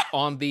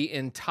on the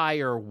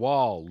entire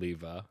wall,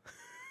 Leva.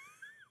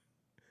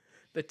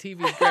 The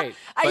TV's great.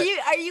 Are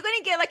you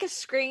gonna get like a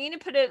screen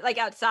and put it like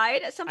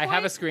outside at some point? I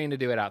have a screen to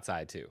do it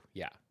outside too.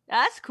 Yeah.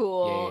 That's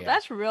cool. Yeah.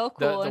 That's real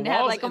cool. The and have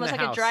walls like in almost the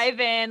like house. a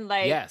drive-in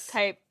like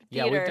type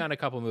Yeah, theater. we've done a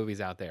couple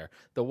movies out there.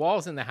 The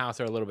walls in the house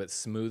are a little bit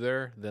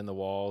smoother than the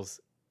walls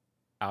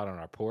out on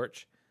our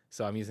porch,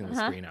 so I'm using the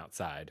screen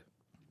outside,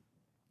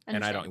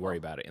 and I don't worry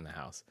about it in the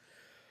house.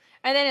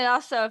 And then it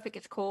also, if it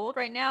gets cold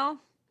right now,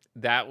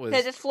 that was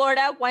because it's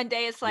Florida. One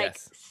day it's like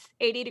Yes.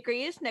 80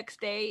 degrees.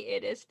 Next day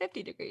it is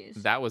 50 degrees.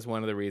 That was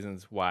one of the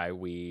reasons why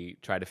we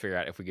tried to figure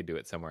out if we could do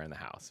it somewhere in the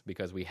house,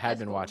 because we had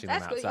been watching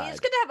them outside. It's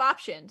good to have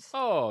options.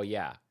 Oh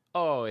yeah.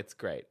 Oh, it's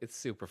great. It's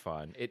super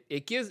fun.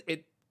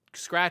 It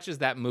scratches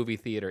that movie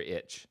theater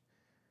itch.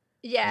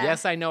 Yeah.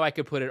 Yes, I know I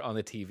could put it on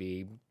the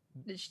TV.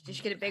 Did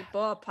you get a big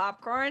bowl of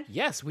popcorn?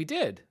 Yes, we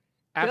did.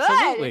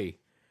 Absolutely.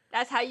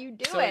 That's how you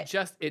do So it.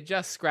 it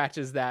just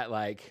scratches that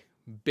like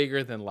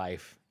bigger than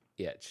life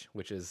itch,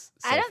 which is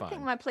so I don't fun.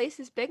 think my place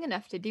is big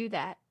enough to do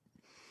that.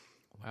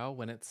 Well,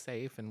 when it's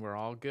safe and we're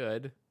all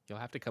good, you'll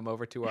have to come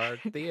over to our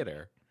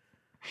theater.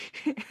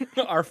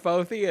 Our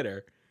faux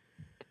theater.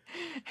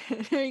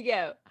 There you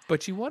go.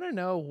 But you want to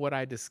know what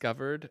I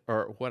discovered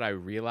or what I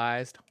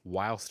realized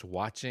whilst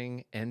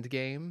watching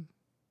Endgame?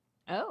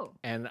 Oh.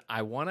 And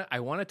I want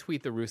to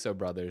tweet the Russo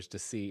brothers to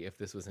see if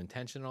this was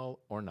intentional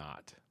or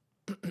not.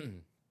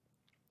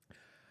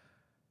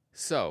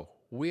 So,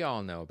 we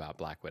all know about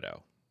Black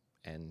Widow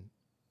and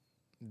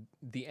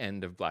the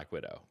end of Black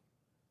Widow.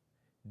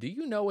 Do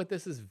you know what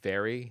this is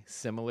very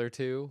similar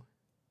to?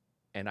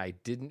 And I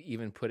didn't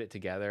even put it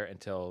together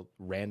until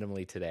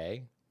randomly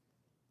today.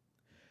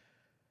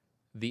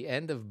 The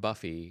end of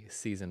Buffy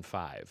season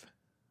 5.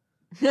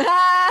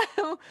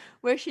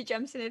 Where she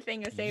jumps in a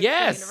thing and saves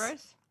Yes! the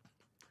universe.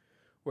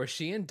 Where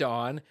she and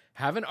Dawn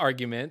have an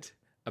argument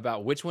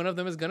about which one of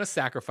them is going to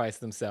sacrifice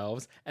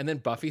themselves, and then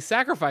Buffy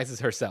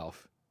sacrifices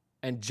herself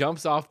and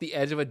jumps off the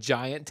edge of a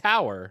giant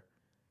tower.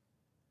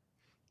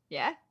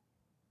 Yeah.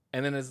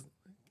 And then is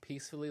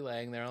peacefully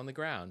laying there on the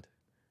ground.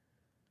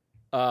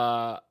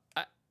 I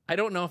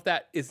don't know if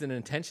that is an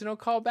intentional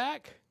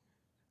callback.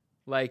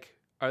 Like,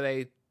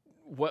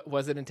 what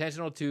was it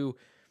intentional to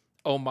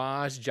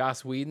homage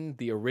Joss Whedon,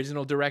 the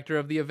original director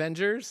of the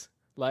Avengers?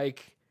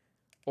 Like,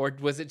 or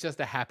was it just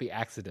a happy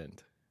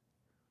accident?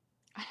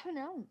 I don't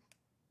know.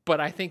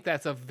 But I think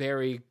that's a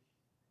very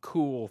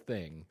cool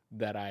thing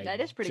that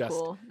is pretty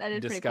cool. That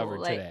is discovered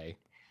pretty cool. today.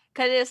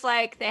 Because it's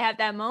like they have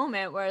that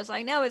moment where it's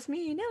like, no, it's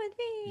me. No, it's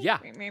me. Yeah.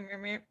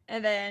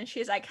 And then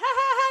she's like, ha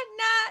ha ha,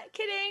 not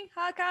kidding.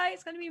 Hawkeye,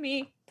 it's going to be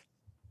me.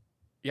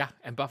 Yeah,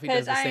 and Buffy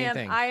does the same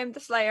thing. I am the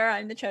Slayer.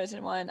 I'm the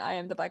chosen one. I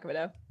am the Black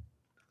Widow.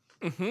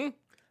 Mm-hmm.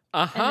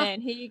 Uh-huh. And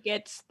then he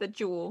gets the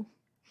jewel.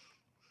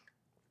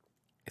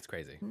 It's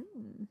crazy.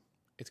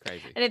 It's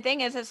crazy. And the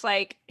thing is, it's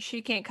like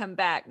she can't come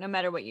back no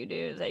matter what you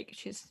do. Like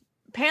she's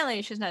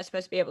not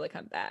supposed to be able to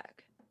come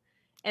back.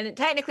 And then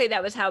technically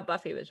that was how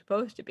Buffy was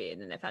supposed to be.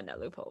 And then they found that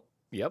loophole.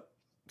 Yep.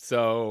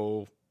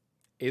 So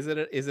is it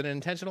an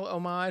intentional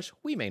homage?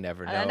 We may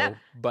never know. I don't know.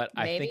 But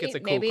I think it's a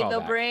cool Maybe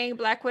they'll callback. bring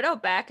Black Widow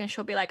back and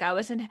she'll be like, I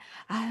was in heaven.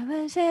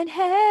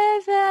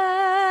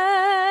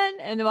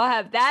 And we'll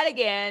have that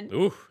again.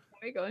 Oof.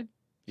 Where are we going?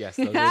 Yes,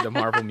 those are the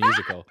Marvel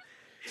musical.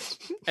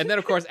 And then,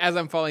 of course, as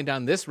I'm falling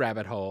down this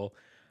rabbit hole,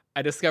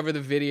 I discover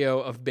the video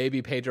of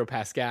baby Pedro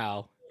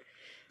Pascal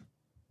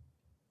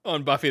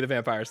on Buffy the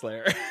Vampire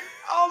Slayer.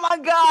 Oh my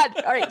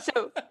God. All right.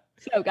 So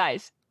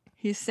guys,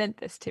 he sent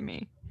this to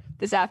me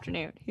this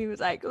afternoon. He was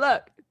like,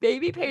 look,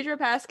 baby Pedro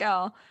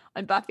Pascal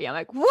on Buffy. I'm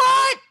like,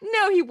 what?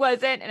 No, he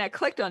wasn't. And I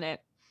clicked on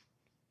it.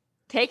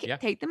 Take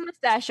the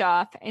mustache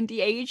off and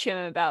de-age him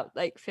about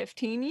like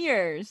 15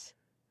 years.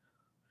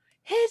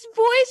 His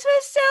voice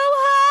was so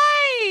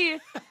high.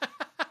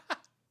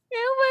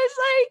 It was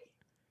like,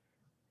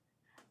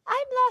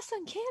 I'm lost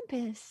on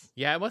campus.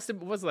 Yeah, it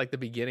was like the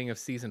beginning of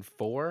season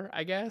 4,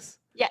 I guess.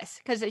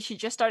 Yes, because she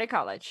just started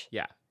college.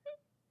 Yeah.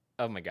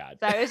 Oh my God.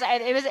 So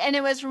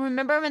it was.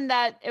 Remember when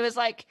it was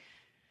like,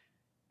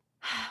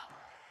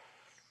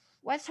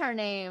 what's her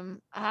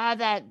name?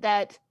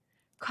 That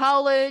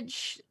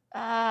college.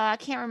 I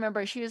can't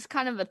remember. She was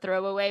kind of a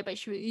throwaway,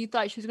 but you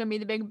thought she was gonna be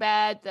the big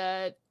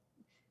bad.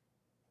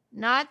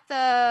 Not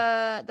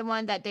the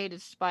one that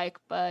dated Spike,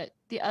 but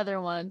the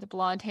other one, the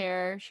blonde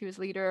hair. She was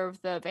leader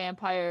of the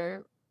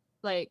vampire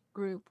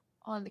group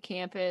on the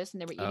campus,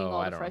 and they were eating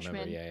all the freshmen.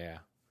 Remember. Yeah.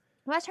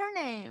 What's her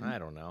name? I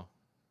don't know.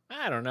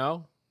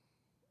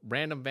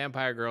 Random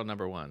vampire girl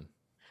number 1.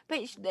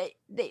 But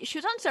she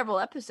was on several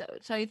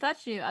episodes, so I thought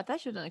she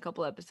was on a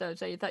couple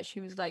episodes. So you thought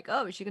she was like,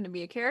 oh, is she going to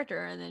be a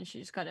character? And then she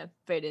just kind of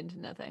faded into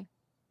nothing.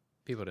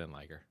 People didn't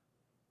like her.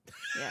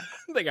 Yeah,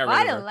 they got rid of I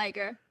her. don't like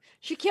her.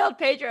 She killed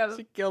Pedro.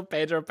 She killed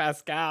Pedro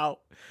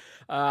Pascal.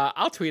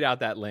 I'll tweet out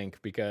that link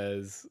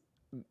because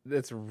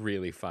it's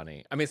really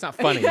funny. I mean, it's not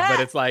funny, but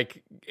it's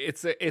like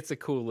it's a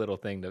cool little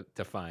thing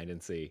to find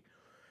and see.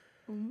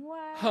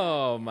 Wow.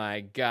 Oh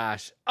my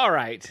gosh! All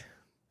right,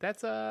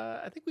 that's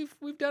I think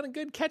we've done a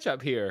good catch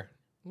up here.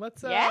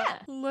 Let's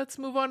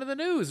move on to the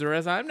news, or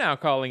as I'm now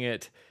calling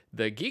it,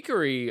 the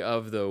geekery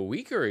of the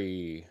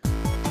weekery.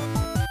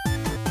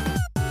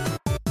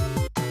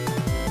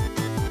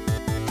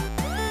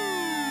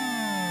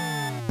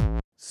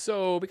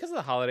 So, because of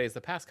the holidays,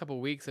 the past couple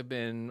weeks have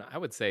been, I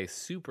would say,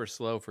 super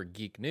slow for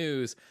geek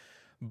news.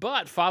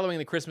 But following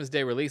the Christmas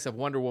Day release of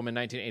Wonder Woman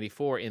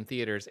 1984 in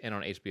theaters and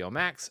on HBO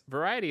Max,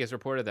 Variety has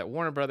reported that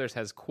Warner Brothers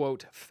has,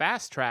 quote,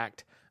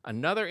 fast-tracked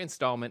another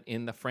installment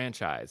in the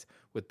franchise,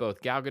 with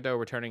both Gal Gadot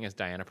returning as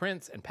Diana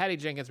Prince and Patty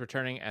Jenkins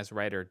returning as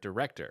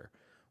writer-director.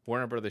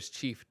 Warner Brothers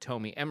chief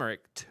Toby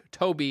Emmerich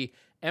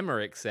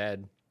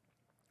said,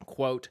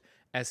 quote,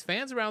 as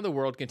fans around the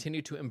world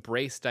continue to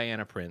embrace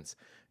Diana Prince,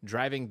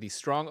 driving the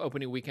strong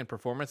opening weekend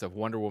performance of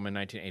Wonder Woman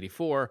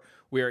 1984,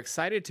 we are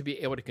excited to be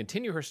able to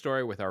continue her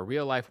story with our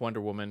real-life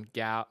Wonder Women,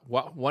 Gal,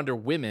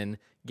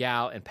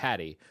 and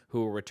Patty,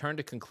 who will return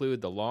to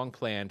conclude the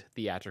long-planned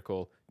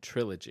theatrical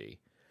trilogy.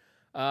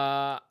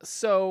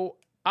 So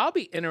I'll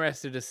be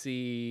interested to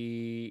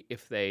see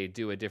if they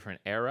do a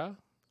different era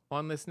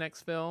on this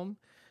next film.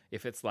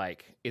 If it's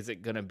like, is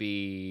it going to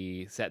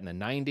be set in the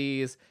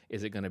 90s?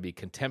 Is it going to be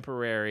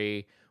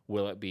contemporary?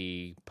 Will it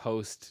be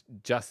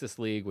post-Justice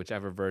League,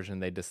 whichever version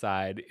they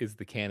decide is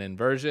the canon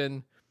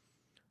version?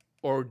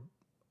 Or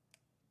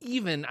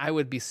even, I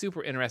would be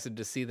super interested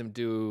to see them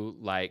do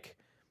like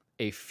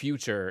a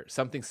future,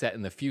 something set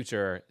in the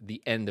future,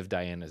 the end of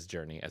Diana's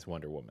journey as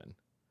Wonder Woman.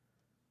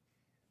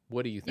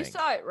 What do you think? You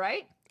saw it,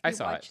 right? I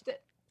saw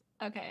it.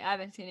 Okay, I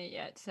haven't seen it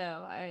yet, so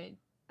I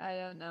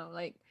don't know.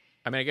 Like,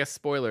 I mean, I guess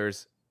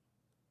spoilers.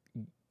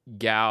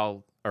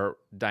 Gal or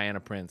Diana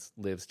Prince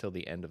lives till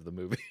the end of the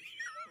movie.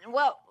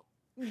 Well,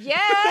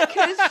 yeah,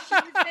 because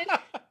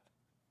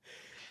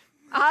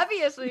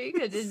obviously,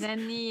 because it's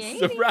in the 80s.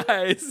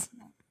 Surprise.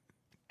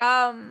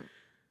 I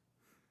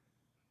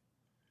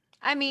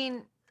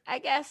mean, I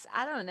guess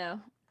I don't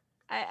know.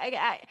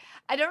 I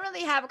don't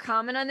really have a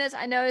comment on this.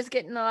 I know it's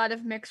getting a lot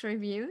of mixed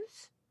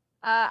reviews.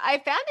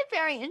 I found it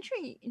very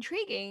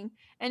intriguing,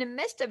 and in the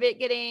midst of it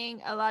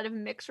getting a lot of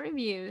mixed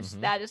reviews,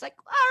 that is like,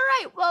 all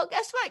right, well,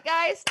 guess what,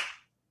 guys?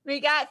 We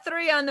got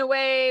 3 on the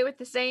way with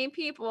the same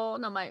people.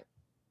 And I'm like,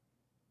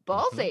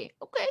 ballsy.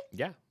 Okay.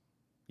 Yeah.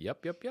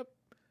 Yep.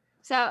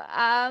 So,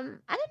 I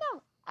don't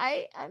know.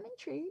 I'm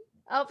intrigued.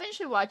 I'll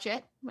eventually watch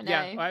it.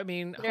 I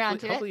mean,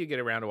 hopefully you get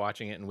around to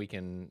watching it and we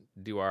can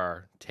do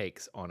our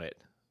takes on it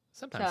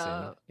sometime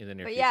soon in the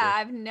near future. Yeah, I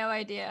have no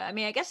idea. I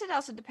mean, I guess it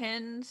also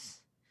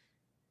depends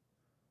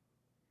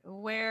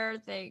where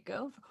they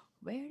go.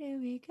 Where do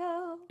we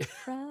go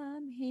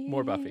from here?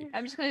 More Buffy.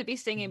 I'm just going to be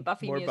singing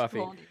Buffy More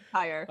musical Buffy. the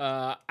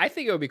entire. I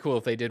think it would be cool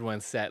if they did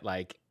one set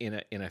like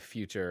in a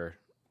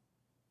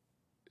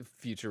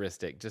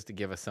futuristic, just to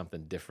give us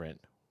something different.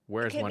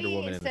 Where's Wonder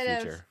Woman in the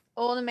future? Of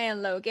old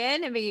man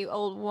Logan, it'd be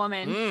old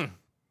woman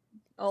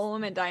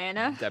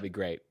Diana. That'd be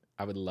great.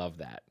 I would love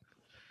that.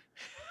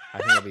 I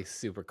think that'd be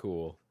super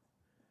cool.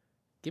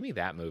 Give me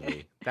that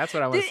movie. That's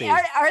what I want to see.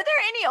 Are there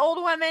any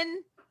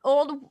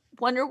old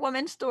Wonder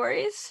Woman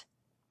stories?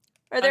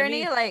 Are there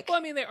any like? Well,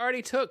 I mean, they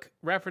already took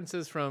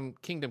references from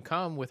Kingdom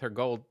Come with her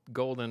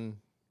golden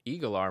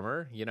eagle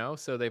armor,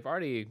 so they've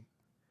already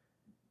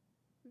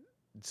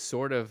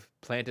sort of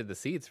planted the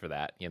seeds for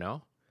that,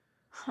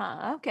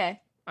 Huh. Okay.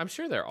 I'm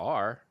sure there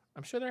are.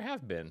 I'm sure there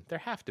have been. There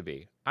have to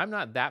be. I'm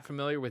not that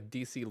familiar with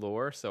DC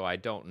lore, so I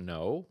don't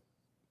know,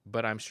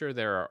 but I'm sure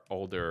there are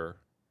older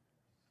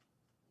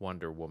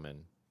Wonder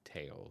Woman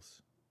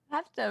tales. I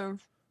have to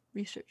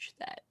research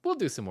that. We'll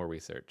do some more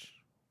research.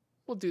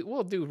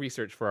 We'll do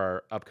research for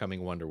our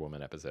upcoming Wonder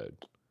Woman episode.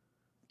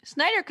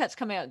 Snyder Cut's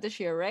coming out this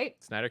year, right?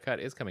 Snyder Cut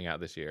is coming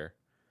out this year.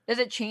 Does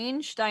it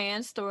change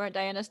Diana's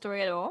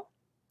story at all?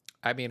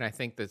 I mean, I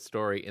think the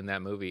story in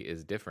that movie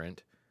is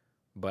different,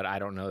 but I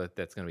don't know that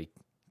that's going to be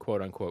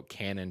quote unquote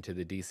canon to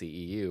the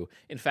DCEU.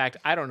 In fact,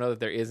 I don't know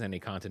that there is any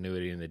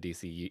continuity in the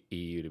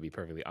DCEU, to be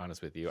perfectly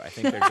honest with you. I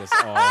think they're just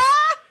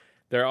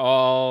they're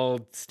all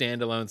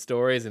standalone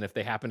stories, and if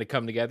they happen to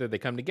come together, they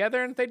come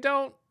together, and if they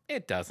don't,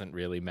 it doesn't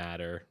really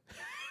matter.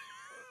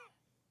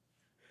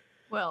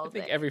 Well, I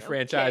think every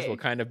franchise will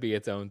kind of be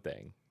its own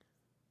thing.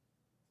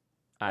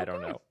 I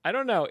don't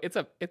know. It's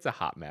a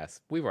hot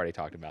mess. We've already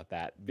talked about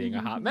that being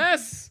a hot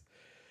mess.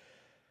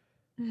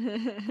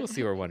 We'll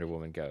see where Wonder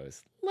Woman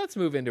goes. Let's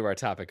move into our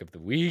topic of the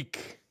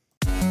week.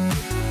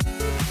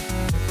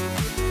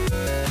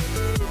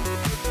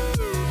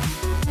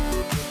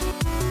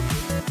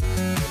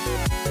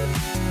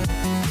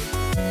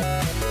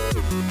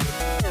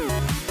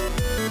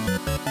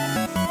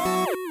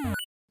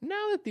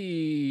 Now that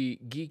the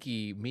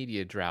geeky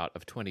media drought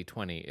of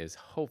 2020 is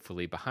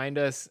hopefully behind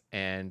us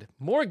and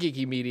more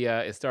geeky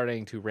media is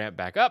starting to ramp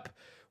back up,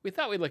 we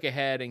thought we'd look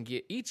ahead and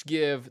each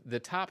give the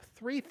top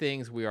 3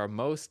 things we are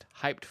most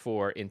hyped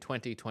for in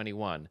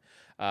 2021.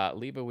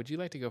 Liba, would you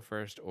like to go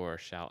first, or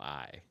shall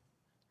I?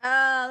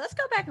 Let's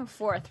go back and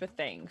forth with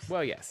things.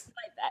 Well, yes.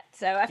 Like that.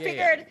 So I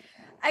figured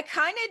I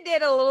kind of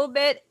did a little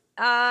bit.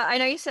 I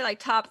know you said like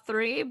top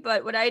 3,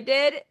 but what I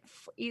did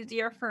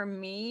easier for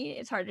me,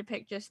 it's hard to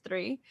pick just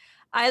 3.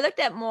 I looked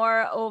at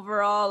more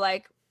overall,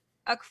 like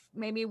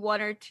maybe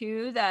 1 or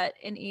 2 that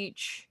in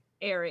each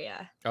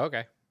area.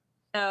 Okay.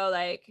 So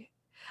like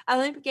I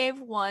only gave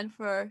 1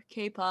 for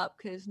K-pop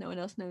because no one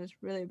else knows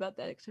really about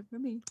that except for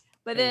me.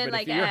 But then, but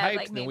like, if you're I have hyped,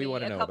 like then maybe we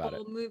want to a know couple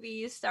about it.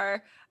 movies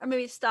or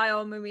maybe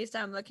style movies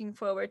that I'm looking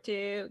forward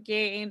to,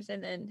 games,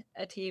 and then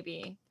a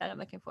TV that I'm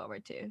looking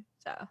forward to.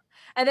 So,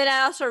 and then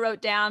I also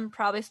wrote down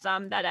probably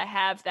some that I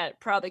have that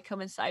probably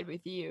coincide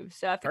with you.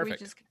 So I think we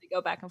just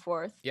go back and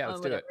forth. Yeah,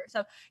 let's do it.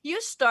 So you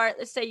start.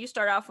 Let's say you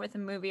start off with a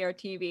movie or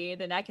TV,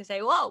 then I can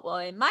say, well,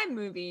 in my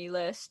movie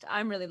list,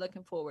 I'm really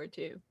looking forward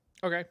to.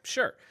 Okay,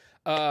 sure.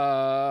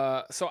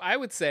 So I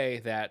would say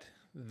that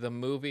the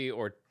movie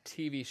or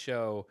TV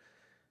show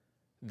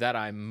that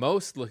I'm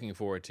most looking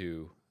forward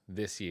to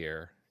this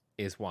year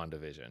is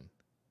WandaVision.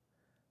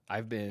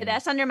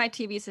 That's under my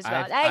TVs as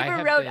well. I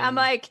even wrote, I'm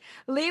like,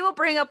 Lee will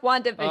bring up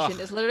WandaVision.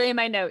 It's literally in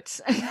my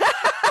notes.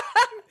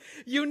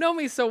 You know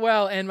me so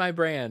well and my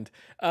brand.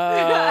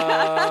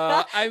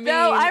 I mean,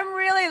 no, I'm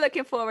really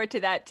looking forward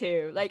to that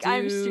too. Like, dude,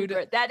 I'm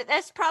super.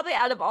 That's probably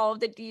out of all of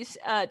the the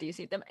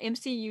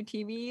MCU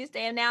TVs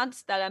they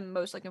announced that I'm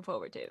most looking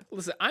forward to.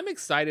 Listen, I'm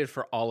excited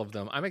for all of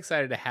them. I'm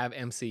excited to have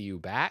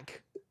MCU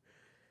back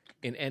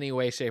in any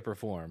way, shape, or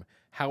form.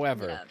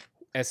 However,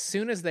 as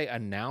soon as they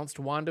announced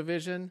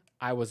WandaVision,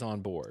 I was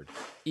on board.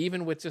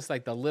 Even with just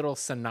like the little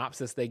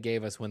synopsis they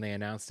gave us when they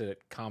announced it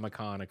at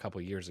Comic-Con a couple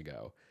years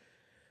ago.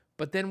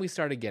 But then we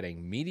started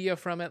getting media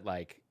from it,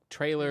 like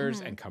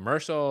trailers and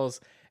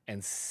commercials,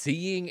 and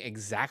seeing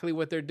exactly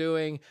what they're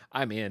doing.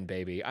 I'm in,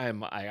 baby.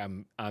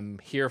 I'm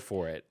here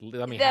for it.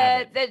 Let me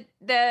have it.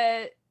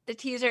 The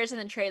teasers and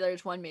the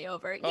trailers won me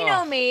over. You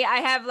know me. I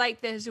have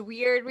like this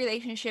weird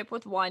relationship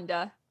with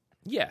Wanda.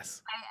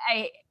 Yes.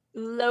 I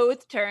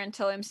loathed her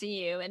until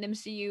MCU, and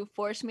MCU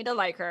forced me to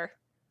like her,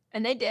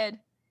 and they did.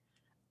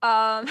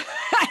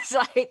 It's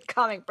like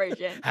comic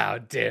version. How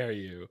dare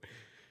you?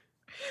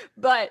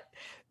 But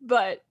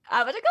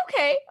I was like,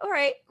 okay, all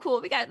right, cool.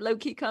 We got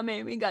Loki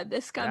coming. We got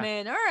this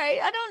coming. All right.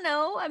 I don't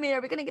know. I mean,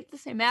 are we gonna get the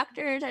same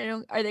actors?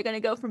 Are they gonna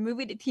go from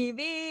movie to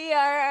TV?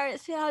 Or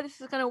see how this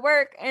is gonna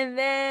work? And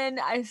then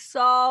I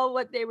saw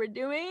what they were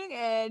doing,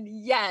 and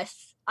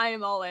yes, I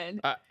am all in.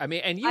 I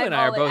mean, and you and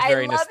I are both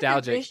very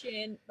nostalgic.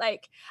 Vision.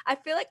 Like, I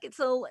feel like it's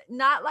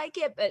not like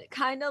it, but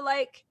kind of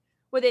like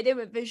what they did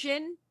with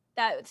Vision,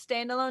 that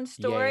standalone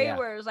story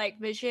where it was like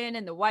Vision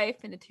and the wife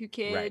and the 2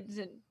 kids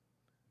and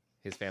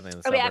his family in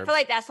the suburbs. I feel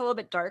like that's a little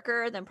bit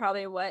darker than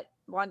probably what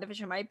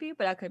WandaVision might be,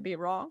 but I could be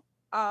wrong.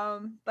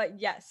 But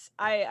yes,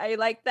 I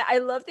like that. I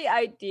love the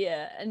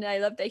idea, and I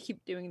love they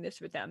keep doing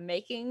this with them,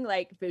 making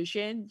like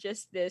Vision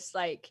just this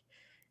like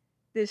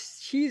this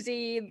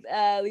cheesy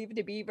Leave It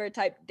to Beaver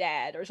type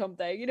dad or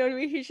something. You know what I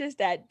mean? He's just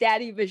that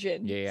daddy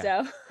Vision. Yeah.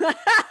 So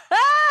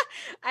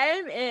I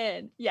am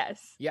in.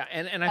 Yes. Yeah,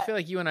 and I feel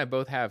like you and I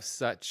both have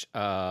such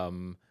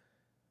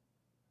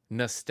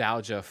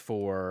nostalgia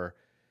for,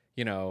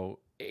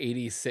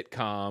 80s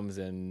sitcoms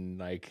and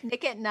like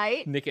Nick at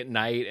Night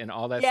and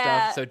all that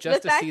stuff. So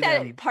just the to fact see that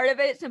them, part of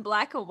it's in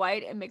black and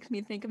white, it makes me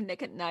think of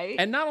Nick at Night.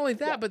 And not only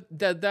that, but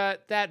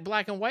that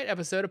black and white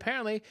episode,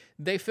 apparently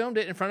they filmed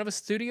it in front of a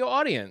studio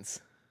audience.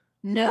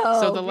 No,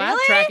 so the laugh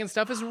track and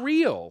stuff is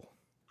real.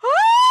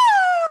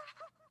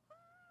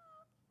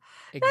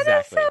 Exactly.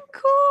 That is so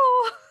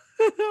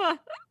cool.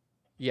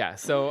 Yeah,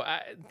 so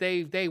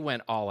they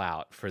went all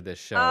out for this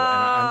show, and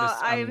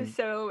I'm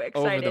so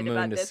excited over the moon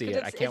about to this see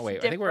it. I can't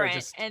wait. Different. I think we're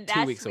just and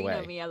 2 weeks you away.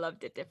 know me, I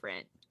loved it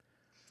different.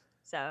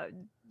 So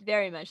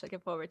very much looking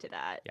forward to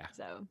that. Yeah.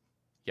 So.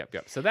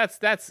 Yep. So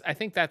that's I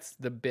think that's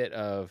the bit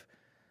of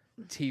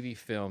TV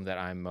film that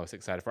I'm most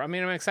excited for. I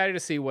mean, I'm excited to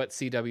see what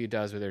CW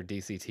does with their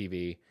DC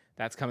TV.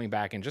 That's coming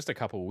back in just a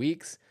couple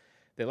weeks.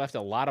 They left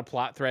a lot of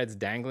plot threads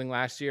dangling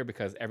last year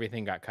because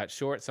everything got cut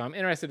short. So I'm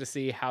interested to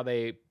see how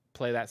they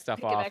play that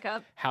stuff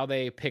off, how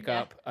they pick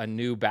up a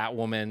new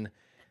Batwoman.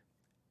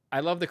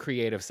 I love the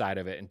creative side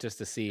of it, and just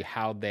to see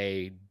how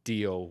they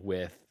deal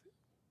with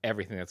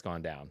everything that's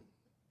gone down.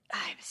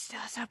 I'm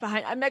still so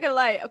behind. I'm not gonna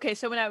lie. Okay,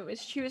 so when I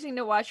was choosing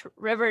to watch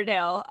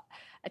Riverdale,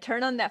 I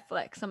turned on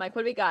Netflix. I'm like,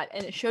 what do we got?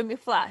 And it showed me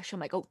Flash. I'm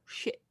like, oh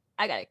shit,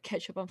 I gotta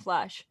catch up on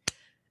Flash.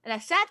 And I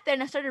sat there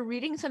and I started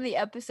reading some of the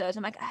episodes.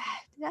 I'm like,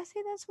 did I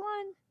say this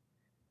one?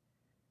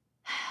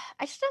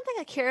 I just don't think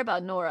I care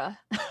about Nora.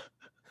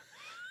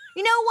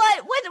 You know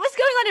what? What's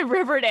going on in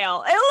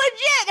Riverdale? And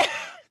legit.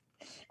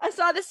 I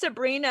saw the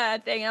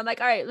Sabrina thing, and I'm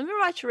like, all right, let me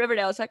watch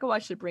Riverdale so I can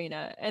watch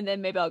Sabrina, and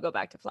then maybe I'll go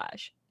back to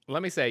Flash.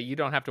 Let me say, you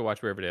don't have to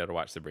watch Riverdale to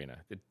watch Sabrina.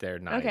 They're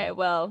not. Okay,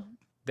 well.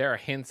 There are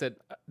hints at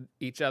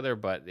each other,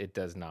 but it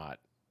does not.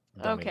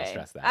 Don't even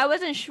stress that. I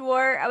wasn't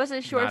sure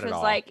if it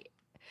was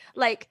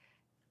like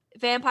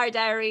Vampire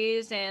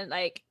Diaries, and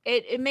like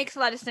it makes a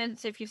lot of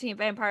sense if you've seen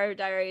Vampire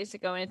Diaries to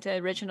go into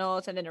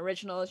originals, and then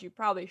originals you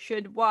probably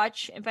should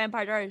watch, and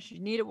Vampire Diaries you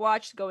need to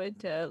watch to go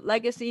into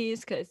legacies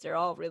because they're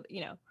all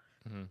really,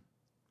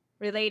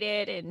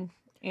 related, and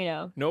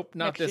Nope,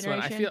 not this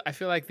generation. One. I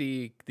feel like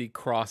the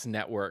cross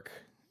network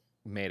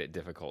made it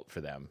difficult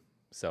for them,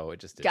 so it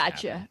just didn't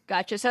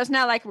happen. So it's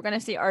not like we're gonna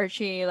see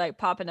Archie like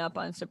popping up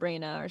on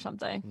Sabrina or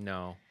something.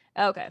 No.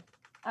 Okay.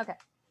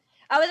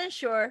 I wasn't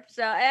sure,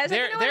 so I was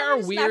there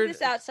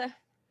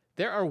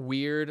are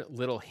weird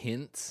little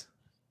hints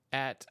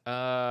at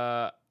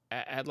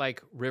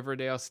like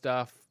Riverdale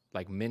stuff,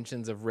 like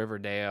mentions of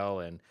Riverdale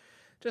and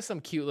just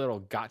some cute little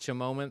gotcha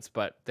moments,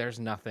 but there's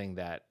nothing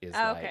that is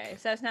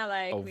so it's not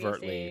like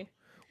overtly.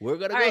 We're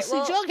gonna go see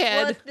Jughead.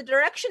 Well, if the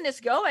direction is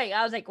going,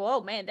 I was like,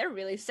 whoa, man, they're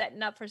really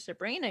setting up for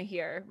Sabrina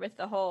here with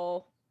the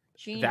whole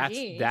G.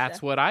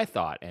 That's what I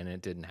thought, and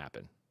it didn't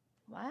happen.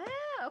 Wow.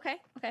 Okay.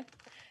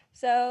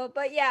 So,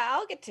 but yeah,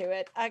 I'll get to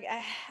it. I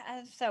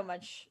have so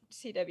much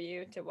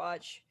CW to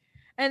watch,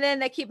 and then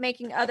they keep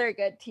making other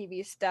good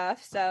TV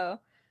stuff. So,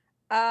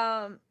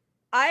 I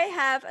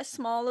have a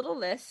small little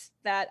list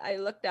that I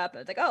looked up. I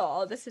was like, oh,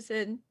 all this is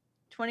in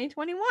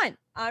 2021.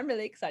 I'm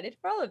really excited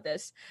for all of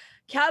this.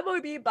 Cowboy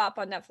Bebop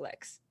on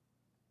Netflix.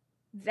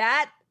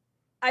 That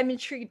I'm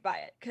intrigued by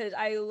it because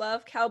I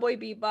love Cowboy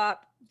Bebop,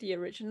 the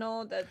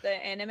original, the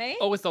anime.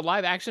 Oh, is the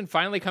live action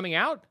finally coming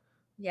out?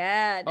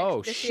 Yeah.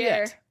 This shit!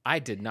 Year I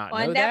did not know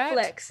on that.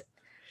 Netflix.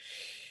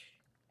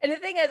 And the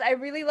thing is, I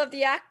really love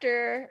the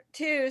actor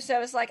too,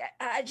 so it's like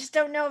I just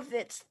don't know if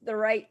it's the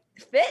right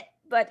fit.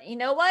 But you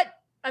know what?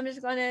 I'm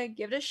just gonna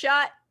give it a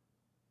shot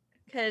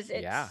because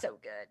it's so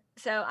good.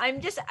 So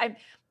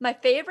my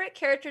favorite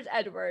character is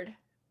Edward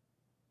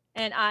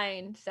and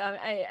Ein. So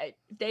I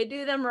they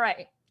do them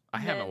right. I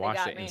haven't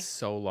watched it in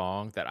so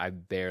long that I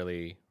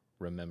barely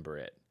remember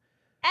it.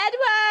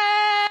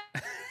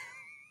 Edward.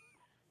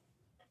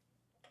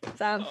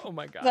 Oh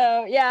my god.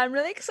 So yeah, I'm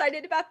really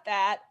excited about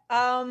that.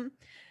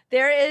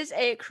 There is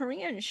a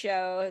Korean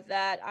show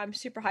that I'm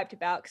super hyped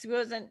about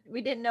because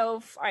we didn't know.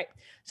 All right.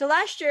 So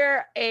last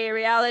year, a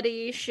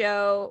reality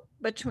show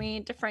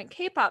between different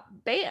K-pop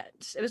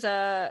bands. It was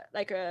a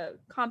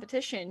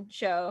competition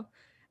show,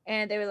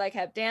 and they would like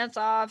have dance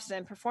offs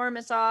and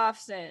performance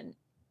offs, and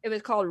it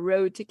was called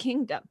Road to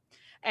Kingdom.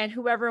 And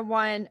whoever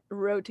won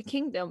Road to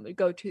Kingdom would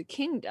go to the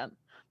kingdom.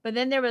 But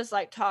then there was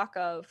like talk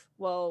of,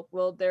 well,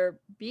 will there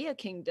be a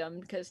kingdom?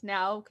 Because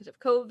of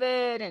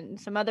COVID and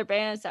some other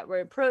bands that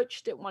were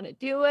approached didn't want to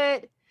do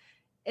it.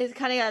 It's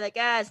kind of like,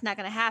 it's not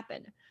going to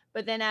happen.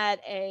 But then at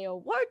a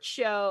award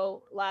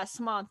show last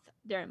month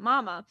during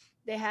Mama,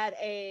 they had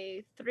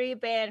a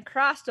 3-band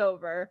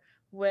crossover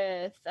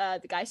with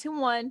the guys who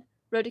won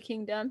Road to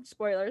Kingdom,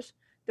 spoilers,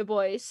 The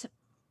Boys,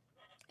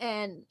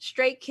 and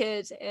Stray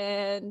Kids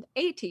and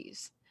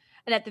ATEEZ.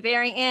 And at the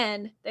very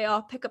end, they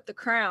all pick up the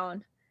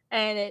crown.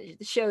 And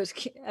it shows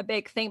a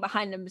big thing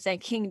behind them saying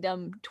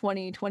Kingdom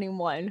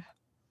 2021.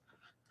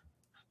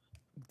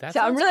 So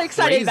I'm really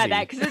excited about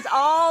that because it's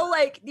all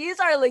like,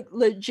 these are like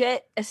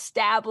legit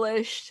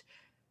established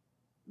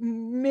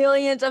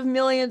millions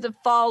of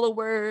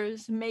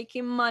followers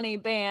making money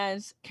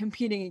bands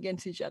competing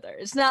against each other.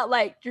 It's not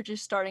like you're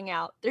just starting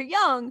out. They're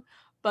young,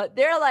 but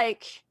they're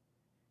like,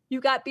 you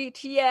got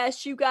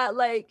BTS, you got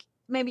like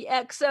maybe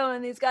EXO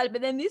and these guys, but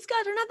then these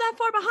guys are not that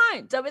far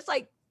behind. So it's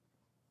like,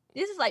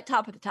 this is like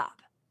top of the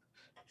top.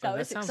 So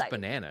that sounds exciting.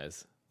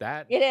 Bananas.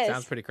 That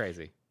sounds pretty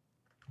crazy.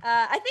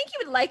 I think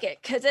you would like it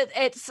because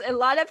it's a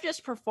lot of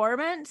just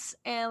performance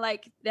and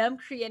like them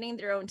creating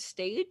their own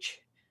stage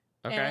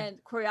and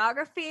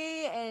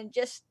choreography and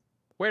just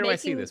where do I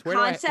see this? Where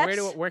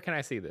can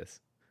I see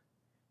this?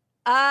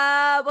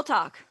 We'll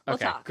talk.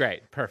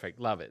 Great. Perfect.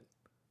 Love it.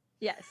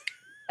 Yes.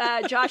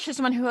 Josh is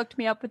the one who hooked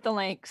me up with the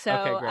link, so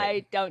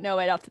I don't know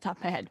it off the top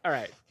of my head. All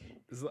right.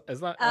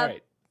 All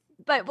right.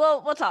 But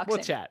we'll talk. We'll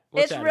soon. chat.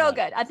 It's real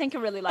good. I think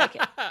you'll really like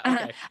it.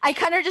 I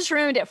kind of just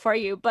ruined it for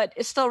you, but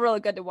it's still really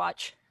good to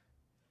watch.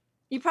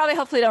 You probably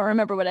hopefully don't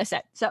remember what I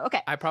said. So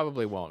okay. I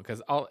probably won't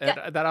because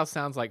that all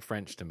sounds like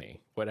French to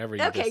me. Whatever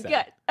you Okay, just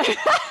said. good.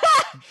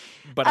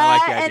 But I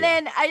like the idea. And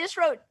then I just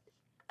wrote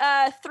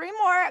 3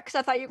 more because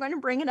I thought you were going to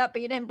bring it up,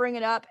 but you didn't bring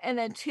it up. And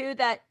then 2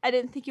 that I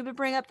didn't think you would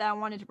bring up that I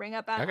wanted to bring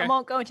up. I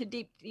won't go into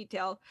deep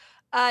detail.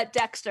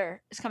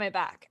 Dexter is coming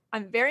back.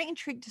 I'm very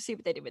intrigued to see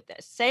what they do with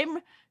this. Same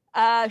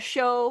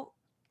show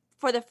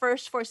for the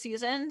first 4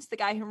 seasons. The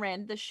guy who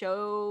ran the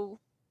show,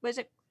 was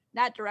it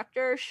not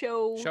director?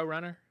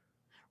 Showrunner?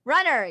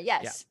 Runner,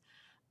 yes.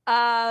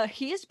 Yeah.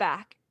 He is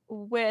back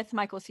with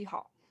Michael C.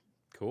 Hall.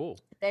 Cool.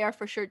 They are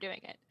for sure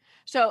doing it.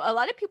 So a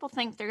lot of people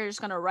think they're just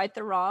going to right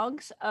the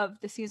wrongs of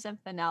the season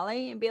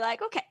finale and be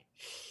like, okay,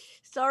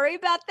 sorry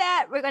about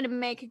that. We're going to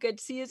make a good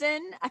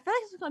season. I feel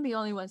like it's going to be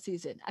only 1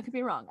 season. I could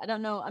be wrong. I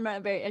don't know. I'm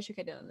not very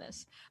educated on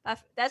this.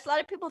 That's a lot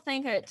of people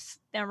think it's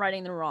them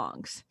righting the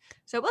wrongs.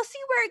 So we'll see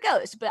where it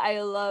goes. But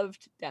I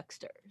loved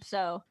Dexter.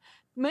 So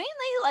mainly,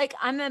 like,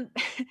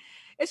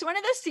 it's one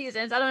of those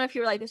seasons. I don't know if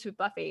you were like this with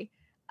Buffy,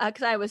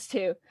 because I was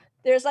too.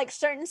 There's like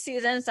certain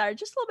seasons that are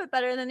just a little bit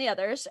better than the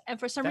others. And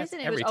for some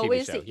reason, it was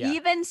always the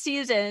even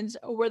seasons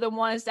were the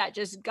ones that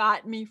just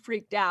got me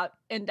freaked out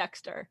in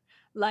Dexter.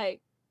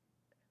 Like,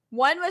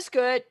 1 was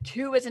good,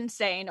 2 was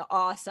insane,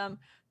 awesome,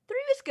 3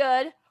 was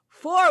good,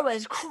 4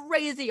 was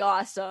crazy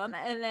awesome,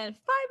 and then 5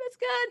 was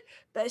good,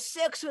 but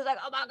 6 was like,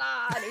 oh my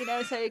God, you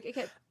know, so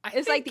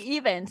it's like the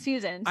even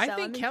season. I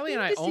think Kelly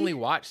and I only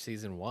watched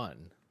season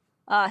 1.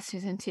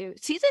 Season 2.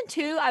 Season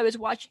 2, I was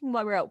watching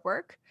while we were at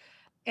work.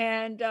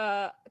 And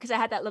because I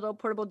had that little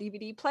portable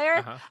DVD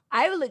player,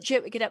 I would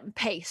legit get up and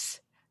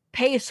pace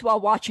while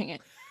watching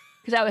it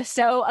because I was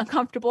so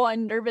uncomfortable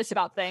and nervous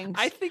about things.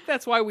 I think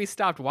that's why we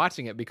stopped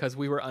watching it, because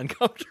we were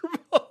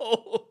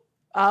uncomfortable.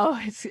 Oh,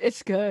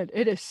 it's good.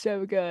 It is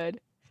so good.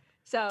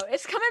 So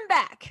it's coming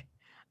back.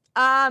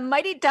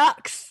 Mighty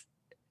Ducks,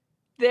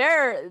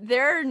 their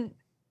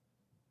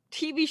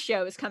TV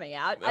show is coming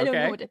out. Okay. I don't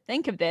know what to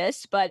think of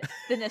this, but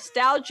the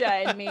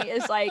nostalgia in me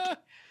is like,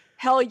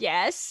 hell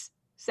yes.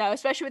 So,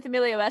 especially with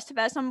Emilio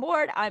Estevez on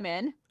board, I'm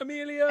in.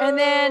 Emilio! And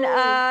then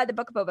the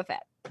Book of Boba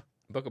Fett.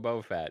 Book of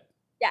Boba Fett.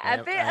 Yeah,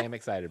 I am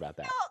excited about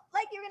that.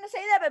 Like you're going to say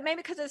that, but maybe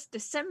because it's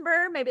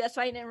December. Maybe that's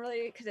why you didn't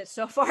really, because it's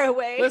so far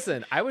away.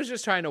 Listen, I was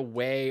just trying to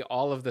weigh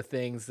all of the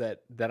things that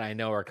I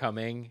know are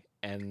coming.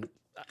 And,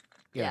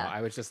 you know,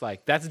 I was just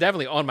like, that's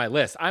definitely on my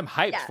list. I'm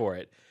hyped for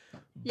it.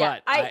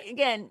 But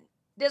again,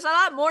 there's a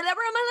lot more that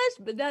were on my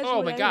list, but that's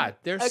oh my God,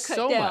 there's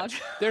so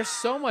much. There's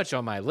so much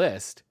on my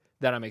list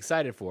that I'm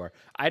excited for.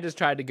 I just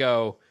tried to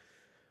go,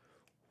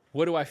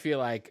 what do I feel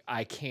like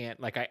I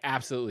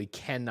absolutely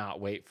cannot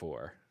wait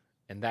for?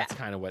 And that's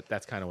kind of what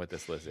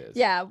this list is.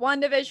 Yeah,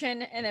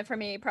 WandaVision, and then for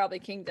me, probably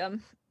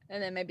Kingdom,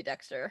 and then maybe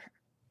Dexter,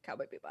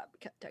 Cowboy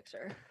Bebop,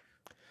 Dexter.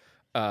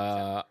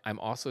 I'm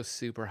also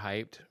super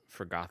hyped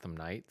for Gotham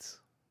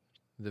Knights,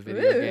 the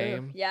video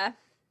game. Yeah.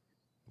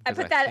 I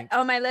put that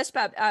on my list,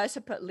 but I also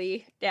put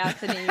Lee down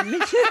to name.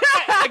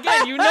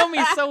 Again, you know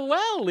me so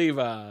well,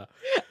 Leva.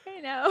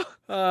 I know.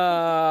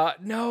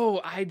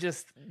 No, I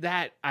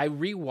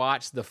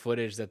rewatched the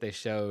footage that they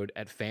showed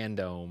at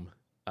Fandom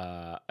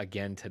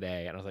again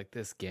today, and I was like,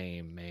 this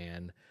game,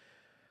 man.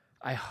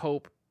 I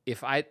hope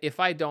if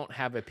I don't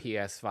have a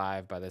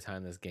PS5 by the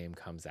time this game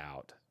comes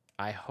out,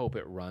 I hope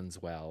it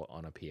runs well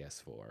on a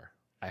PS4.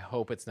 I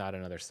hope it's not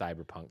another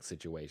Cyberpunk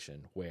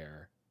situation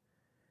where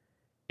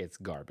it's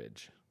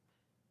garbage.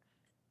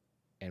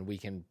 And we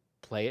can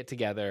play it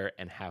together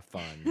and have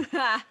fun. I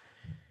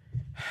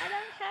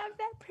don't have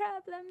that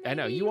problem. Maybe I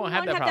know you won't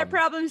have that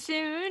problem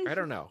soon. I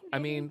don't know. I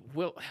mean,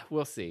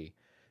 we'll see.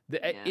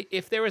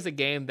 If there was a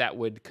game that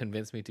would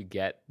convince me to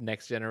get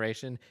next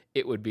generation,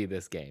 it would be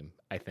this game,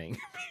 I think,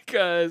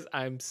 because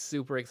I'm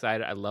super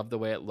excited. I love the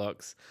way it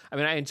looks. I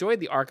mean, I enjoyed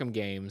the Arkham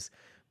games,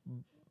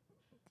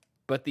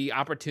 but the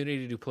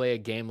opportunity to play a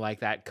game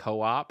like that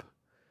co-op,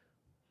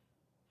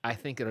 I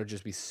think it'll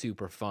just be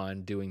super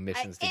fun doing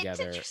missions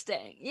together. It's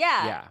interesting.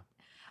 Yeah. Yeah.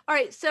 All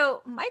right.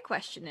 So my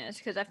question is,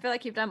 because I feel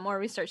like you've done more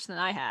research than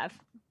I have,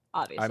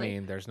 obviously. I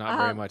mean, there's not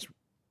very much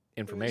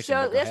information.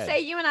 So let's say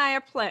you and I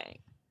are playing,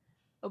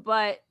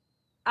 but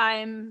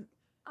I'm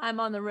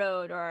on the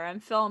road or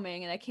I'm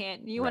filming and I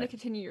can't. You want to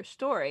continue your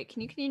story?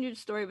 Can you continue the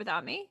story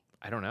without me?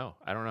 I don't know.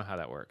 I don't know how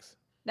that works.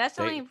 That's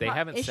the only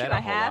issue said a I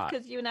whole have, lot.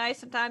 because you and I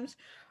sometimes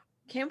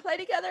can play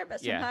together,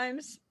 but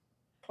sometimes,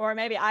 or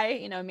maybe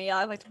I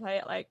like to play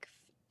at like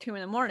 2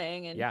 a.m.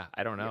 and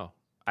I don't know.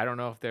 I don't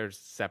know if there's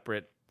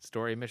separate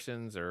story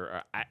missions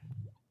or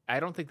I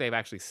don't think they've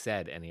actually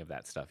said any of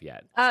that stuff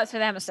yet. Oh, so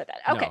they haven't said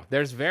that. Okay. No,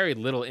 there's very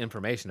little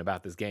information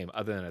about this game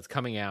other than it's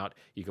coming out.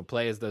 You can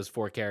play as those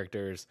 4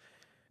 characters,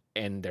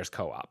 and there's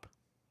co-op.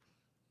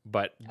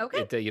 But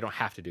you don't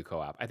have to do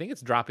co-op. I think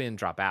it's drop in,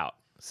 drop out.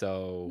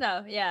 So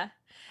no, yeah.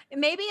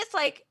 Maybe it's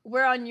like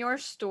we're on your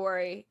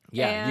story.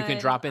 Yeah, you can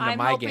drop into my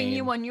game. I'm helping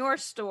you on your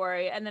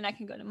story, and then I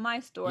can go to my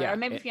story. Yeah, or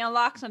maybe if you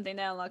unlock something,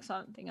 then unlock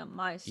something on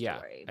my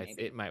story. Yeah,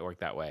 it might work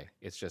that way.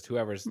 It's just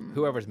whoever's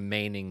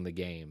maining the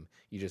game,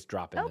 you just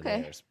drop into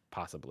theirs,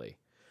 possibly.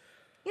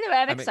 Either way,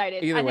 I'm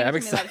excited. Either I way, think I'm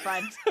it's gonna be a lot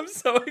of excited. fun. I'm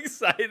so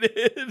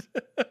excited.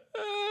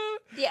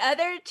 The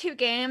other two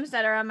games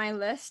that are on my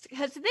list,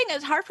 because the thing is,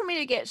 it's hard for me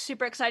to get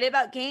super excited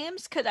about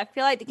games because I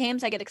feel like the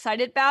games I get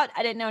excited about,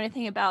 I didn't know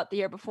anything about the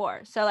year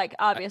before. So, like,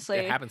 obviously,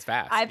 it happens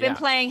fast. I've been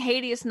playing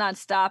Hades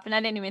nonstop, and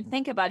I didn't even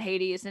think about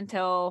Hades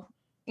until,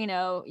 you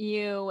know,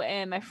 you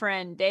and my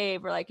friend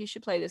Dave were like, you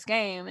should play this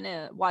game, and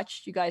I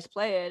watched you guys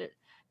play it.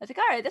 I was like,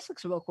 all right, this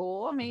looks real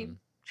cool. Let me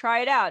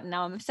try it out, and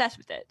now I'm obsessed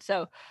with it.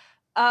 So,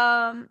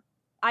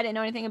 I didn't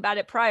know anything about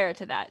it prior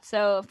to that.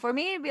 So for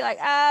me to be like,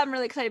 I'm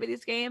really excited about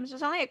these games.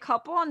 There's only a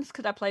couple, and it's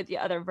because I played the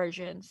other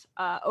versions.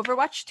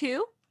 Overwatch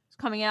 2 is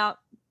coming out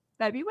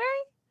February.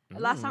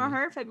 Last time I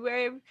heard,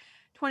 February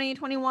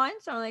 2021.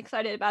 So I'm really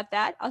excited about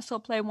that. I'll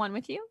still play one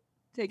with you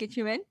to get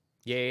you in.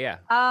 Yeah.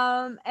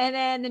 And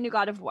then the new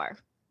God of War.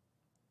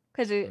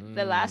 Because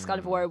the last God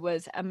of War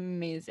was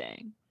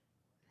amazing.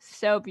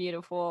 So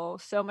beautiful.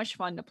 So much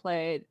fun to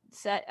play.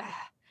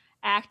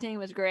 Acting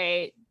was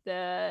great.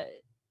 The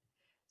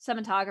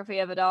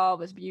cinematography of it all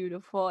was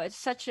beautiful. It's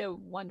such a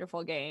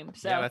wonderful game.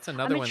 So yeah, that's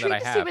another one that I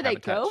intrigued have. to see where they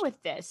haven't go touched.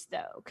 with this,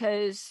 though,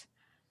 because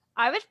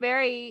I was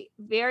very,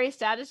 very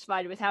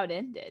satisfied with how it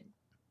ended.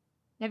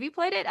 Have you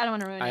played it? I don't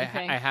want to ruin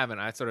anything. I haven't.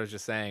 I sort of was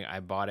just saying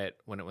I bought it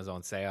when it was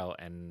on sale,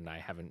 and I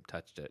haven't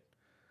touched it.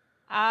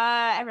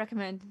 I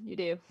recommend you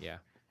do. Yeah.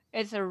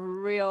 It's a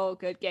real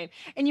good game.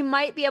 And you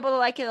might be able to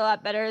like it a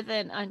lot better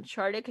than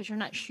Uncharted because you're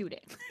not shooting.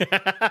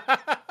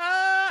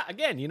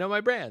 Again, you know my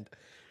brand.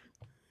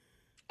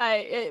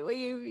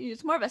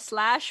 It's more of a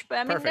slash, but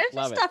I mean, Perfect. there's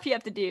Love stuff you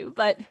have to do,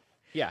 but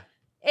yeah,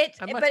 it's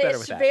better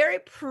with that. very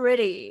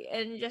pretty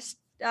and just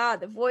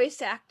the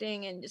voice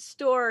acting and the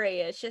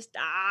story. It's just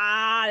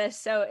it's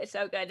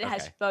so good. It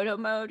has photo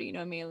mode. You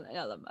know me,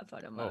 I love my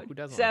photo mode. Who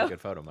doesn't love a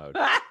good photo mode?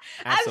 I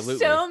have Absolutely.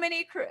 so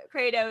many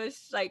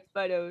Kratos like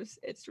photos.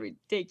 It's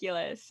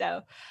ridiculous.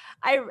 So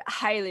I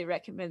highly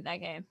recommend that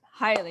game.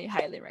 Highly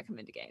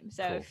recommend the game.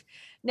 So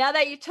now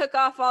that you took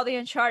off all the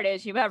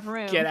Uncharted, you have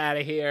room. Get out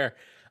of here.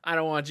 I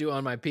don't want you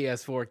on my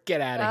PS4. Get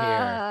out of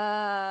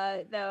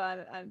here.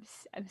 No,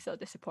 I'm so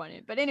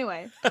disappointed. But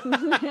anyway, those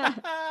are.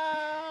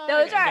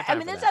 I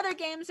mean, there's other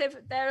games that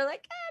are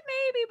like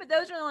maybe, but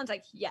those are the ones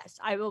like yes,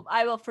 I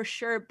will for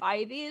sure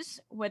buy these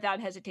without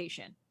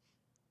hesitation.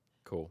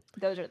 Cool.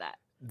 Those are that.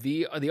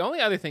 The only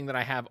other thing that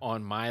I have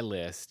on my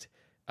list,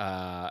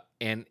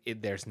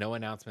 there's no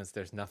announcements.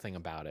 There's nothing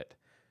about it.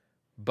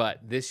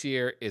 But this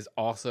year is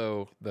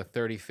also the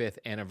 35th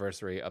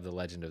anniversary of The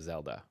Legend of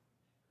Zelda.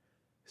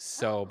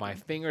 So my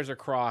fingers are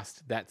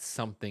crossed that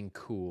something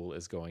cool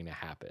is going to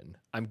happen.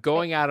 I'm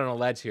going out on a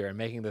ledge here and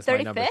making this 35th?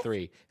 My number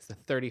 3. It's the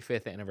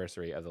 35th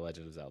anniversary of The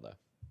Legend of Zelda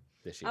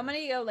this year. I'm going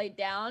to go lay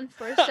down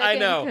for a second.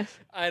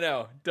 I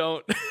know.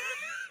 Don't.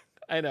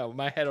 I know.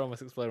 My head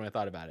almost exploded when I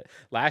thought about it.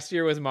 Last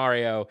year was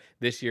Mario.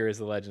 This year is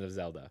The Legend of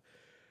Zelda.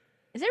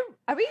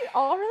 Are we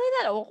all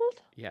really that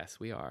old? Yes,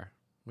 we are.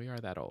 We are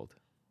that old.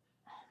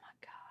 Oh, my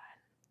God.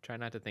 Try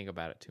not to think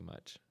about it too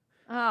much.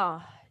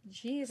 Oh,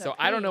 jeez. So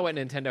I don't know what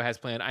Nintendo has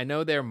planned. I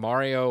know their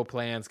Mario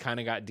plans kind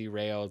of got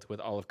derailed with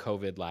all of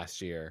COVID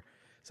last year.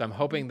 So I'm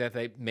hoping that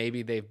they've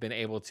been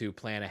able to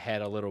plan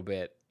ahead a little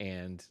bit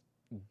and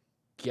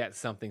get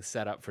something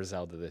set up for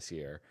Zelda this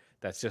year.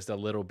 That's just a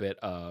little bit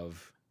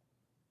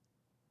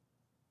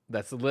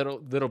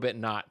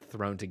not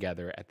thrown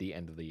together at the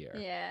end of the year.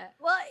 Yeah.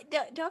 Well,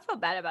 don't feel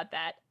bad about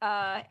that.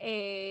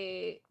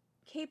 A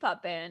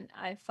K-pop band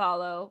I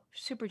follow,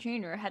 Super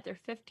Junior, had their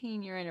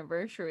 15-year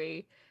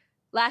anniversary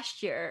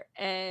last year,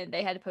 and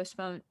they had to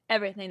postpone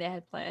everything they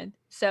had planned.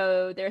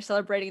 So they're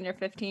celebrating their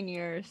 15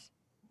 years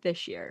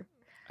this year.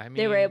 I mean,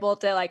 they were able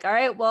to all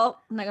right,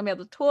 well, I'm not gonna be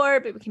able to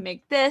tour, but we can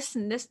make this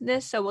and this and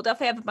this. So we'll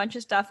definitely have a bunch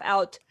of stuff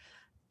out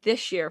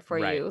this year for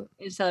you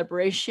in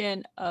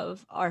celebration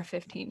of our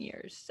 15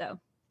 years. So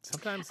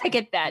sometimes I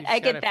get that.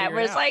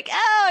 Where it's like,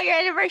 oh, your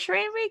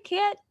anniversary, and we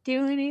can't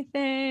do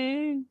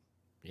anything.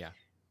 Yeah.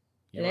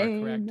 You are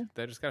correct.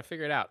 They just got to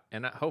figure it out.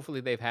 And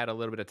hopefully they've had a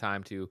little bit of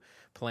time to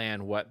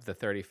plan what the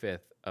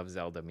 35th of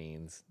Zelda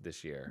means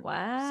this year.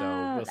 Wow.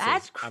 So we'll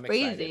that's see.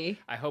 crazy.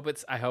 I hope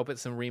it's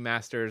some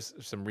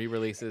remasters, some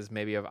re-releases,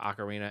 maybe of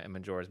Ocarina and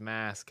Majora's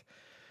Mask.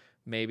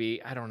 Maybe,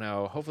 I don't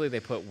know. Hopefully they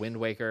put Wind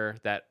Waker,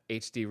 that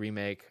HD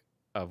remake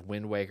of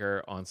Wind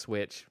Waker on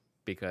Switch,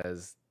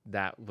 because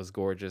that was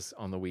gorgeous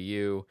on the Wii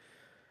U.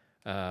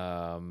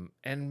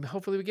 And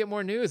hopefully we get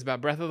more news about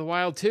Breath of the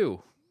Wild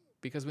 2.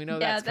 Because we know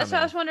that's what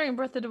I was wondering.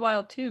 Breath of the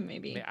Wild 2,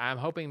 maybe. I'm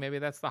hoping maybe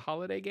that's the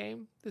holiday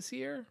game this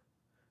year.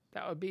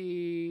 That would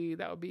be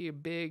a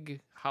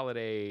big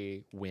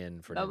holiday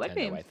win for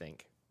Nintendo, I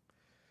think.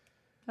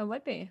 That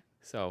would be.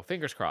 So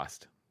fingers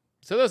crossed.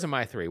 So those are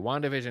my 3: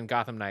 WandaVision,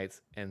 Gotham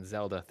Knights, and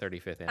Zelda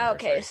 35th anniversary.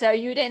 Okay, so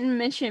you didn't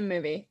mention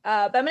movie,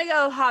 but I'm gonna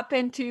go hop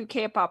into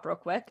K-pop real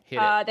quick.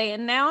 They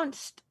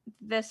announced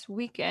this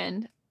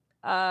weekend,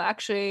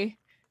 actually,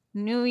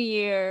 New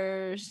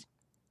Year's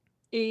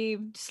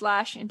Eve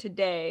 / into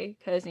day,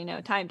 because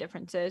time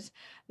differences,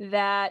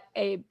 that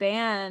a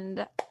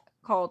band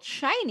called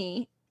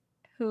SHINee,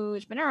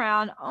 who's been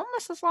around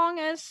almost as long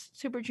as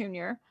Super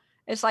Junior,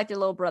 It's like the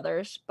Little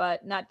Brothers,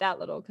 but not that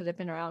little because they've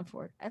been around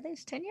for at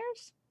least 10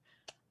 years.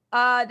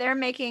 They're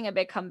making a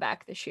big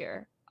comeback this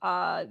year.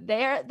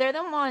 They're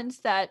the ones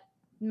that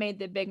made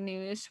the big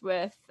news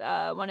with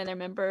one of their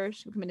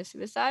members who committed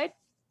suicide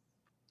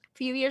a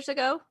few years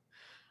ago.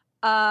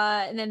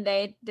 And then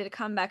they did a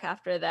comeback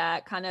after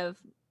that, kind of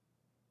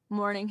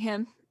mourning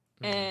him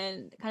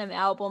and kind of an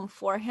album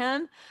for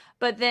him.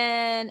 But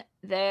then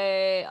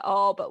they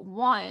all but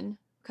one,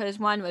 because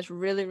one was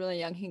really, really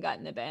young, he got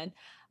in the band.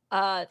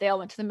 They all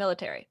went to the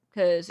military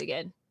because,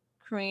 again,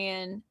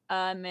 Korean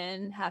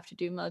men have to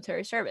do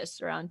military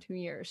service around 2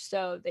 years.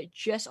 So they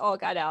just all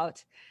got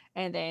out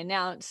and they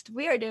announced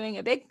we are doing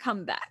a big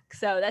comeback.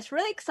 So that's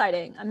really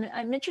exciting.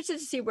 I'm interested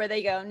to see where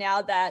they go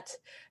now that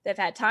they've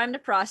had time to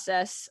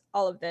process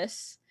all of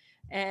this.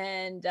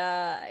 And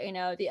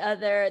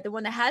the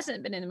one that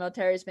hasn't been in the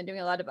military has been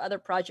doing a lot of other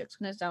projects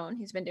on his own.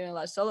 He's been doing a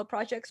lot of solo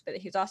projects, but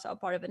he's also a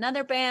part of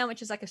another band,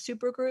 which is like a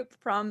super group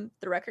from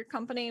the record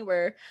company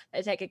where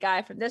they take a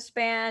guy from this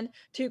band,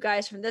 two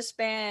guys from this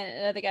band,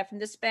 another guy from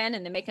this band,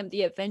 and they make him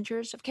the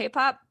Avengers of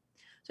K-pop.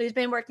 So he's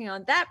been working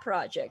on that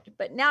project,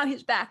 but now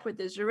he's back with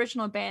his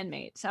original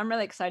bandmates. So I'm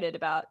really excited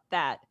about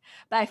that.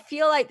 But I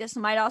feel like this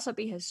might also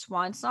be his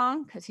swan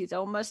song because he's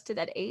almost to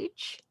that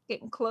age,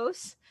 getting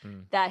close,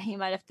 that he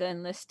might have to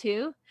enlist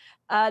too.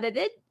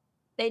 They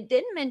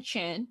did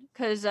mention,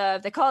 because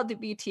they call it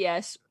the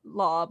BTS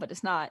law, but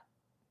it's not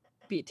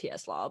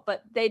BTS law,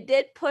 but they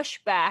did push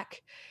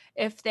back.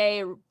 If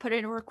they put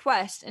in a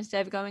request,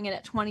 instead of going in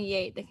at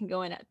 28, they can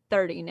go in at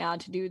 30 now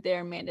to do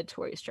their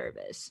mandatory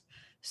service.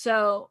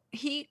 So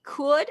he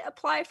could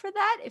apply for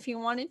that if he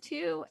wanted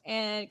to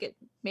and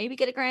maybe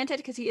get it granted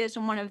because he is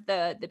in one of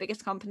the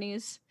biggest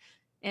companies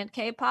in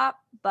K-pop,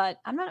 but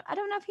I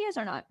don't know if he is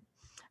or not.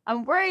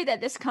 I'm worried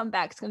that this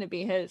comeback is going to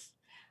be his.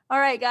 All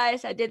right,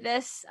 guys, I did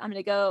this. I'm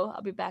going to go.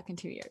 I'll be back in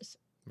 2 years.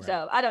 Right.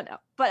 So I don't know,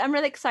 but I'm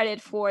really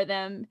excited for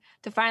them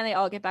to finally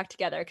all get back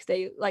together because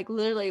they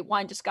literally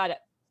one just got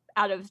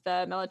out of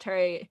the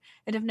military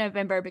end of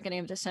November, beginning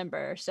of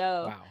December.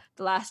 So wow.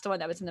 The last one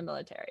that was in the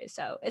military.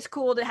 So it's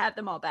cool to have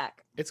them all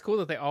back. It's cool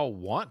that they all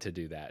want to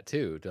do that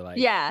too,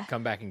 to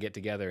come back and get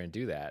together and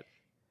do that.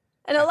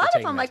 And a lot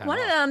of them, one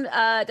of them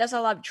does a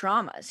lot of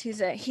dramas.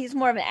 He's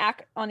more of an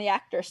on the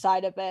actor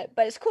side of it,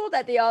 but it's cool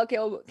that they all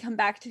come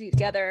back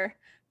together,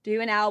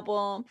 do an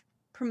album,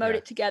 promote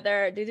it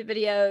together, do the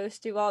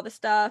videos, do all the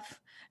stuff.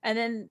 And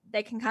then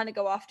they can kind of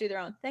go off, do their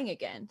own thing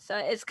again. So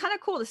it's kind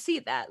of cool to see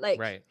that.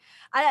 Right.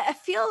 I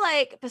feel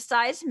like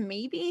besides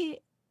maybe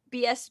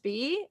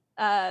BSB,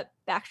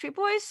 Backstreet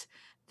Boys,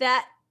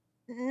 that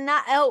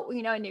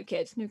New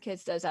Kids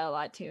does that a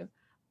lot too.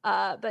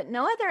 But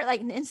no other,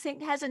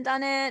 NSYNC hasn't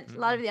done it. Mm-hmm. A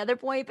lot of the other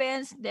boy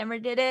bands never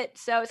did it.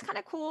 So it's kind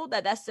of cool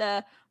that that's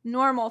a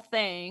normal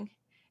thing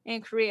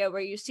in Korea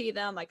where you see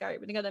them all right,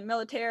 we're going to go to the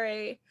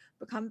military,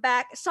 but come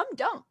back. Some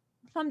don't.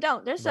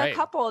 There's a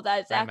couple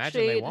that's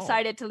actually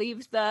decided to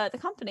leave the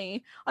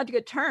company on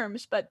good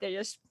terms, but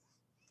we're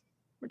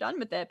done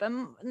with it. But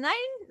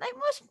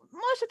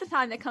most of the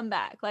time they come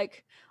back.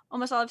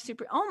 Almost all of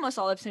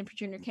Super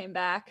Junior came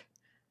back.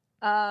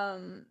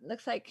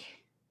 Looks like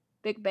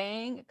Big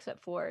Bang,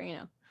 except for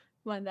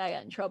one that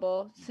got in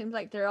trouble. Seems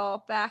like they're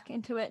all back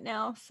into it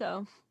now.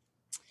 So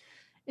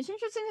it's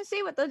interesting to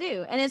see what they'll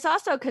do. And it's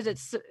also because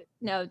it's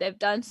they've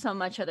done so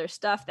much other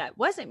stuff that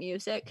wasn't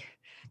music.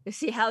 To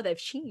see how they've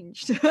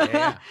changed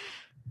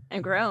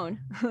and grown.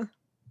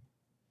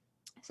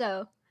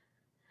 So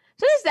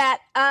there's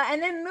that.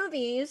 And then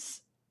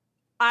movies.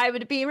 I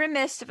would be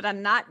remiss if I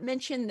not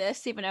mention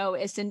this, even though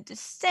it's in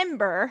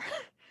December,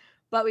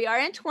 but we are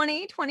in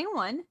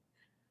 2021.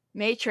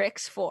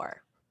 Matrix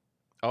 4.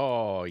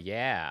 Oh,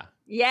 yeah.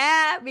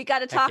 Yeah, we got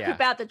to talk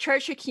about the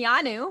Church of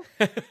Keanu.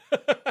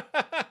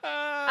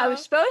 I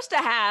was supposed to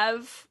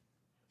have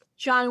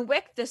John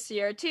Wick this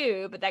year,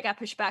 too, but that got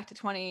pushed back to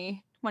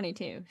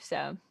 2022.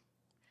 So,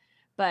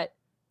 but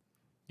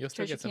you'll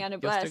still get some.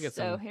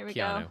 So here we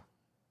go.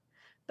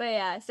 But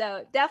yeah,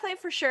 so definitely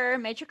for sure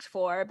Matrix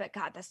 4. But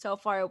God, that's so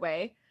far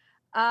away.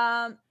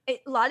 A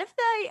lot of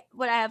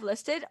what I have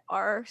listed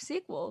are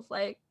sequels,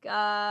 like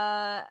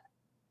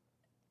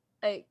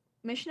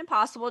Mission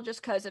Impossible,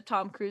 just because of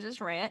Tom Cruise's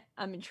rant.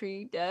 I'm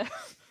intrigued. Kind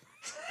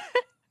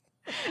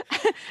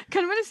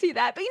of want to see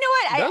that, but you know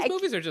what? Those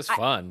movies are just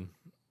fun.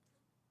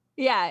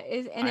 Yeah,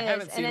 and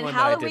then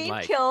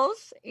Halloween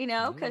Kills,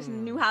 because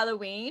new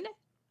Halloween.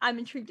 I'm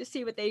intrigued to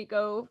see what they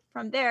go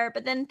from there.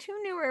 But then two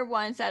newer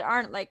ones that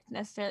aren't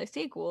necessarily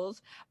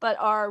sequels, but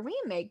are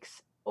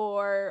remakes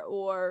or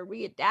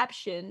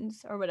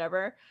readaptions or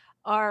whatever,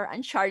 are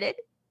Uncharted.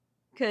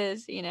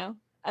 Because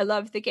I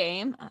love the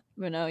game.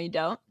 No, you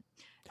don't.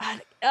 I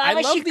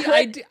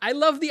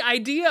love the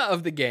idea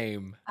of the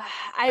game.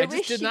 I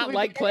just did not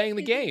like playing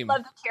the game.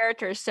 Love the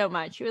characters so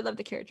much. You would love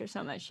the characters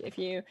so much if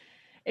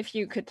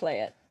you could play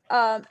it.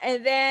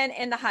 And then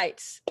In the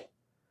Heights.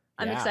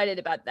 I'm excited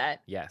about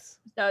that. Yes.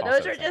 So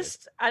those are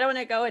just, I don't want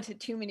to go into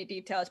too many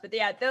details, but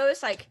yeah,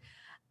 those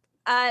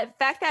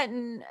fact that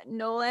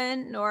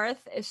Nolan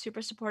North is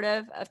super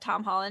supportive of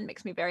Tom Holland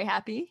makes me very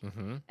happy.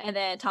 Mm-hmm. And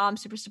then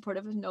Tom's super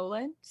supportive of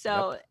Nolan.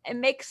 So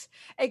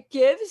it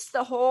gives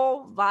the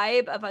whole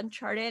vibe of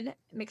Uncharted. It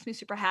makes me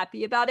super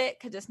happy about it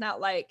because it's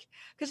not like,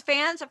 because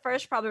fans at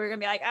first probably were going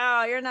to be like,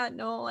 oh, you're not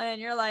Nolan.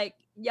 You're like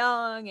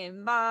young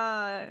and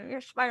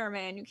you're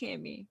Spider-Man. You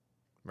can't be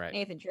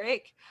Nathan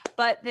Drake.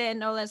 But then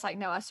Nolan's like,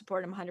 no, I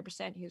support him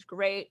 100%. He's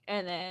great.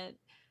 And then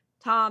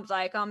Tom's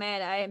like, oh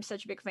man, I am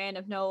such a big fan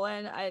of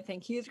Nolan. I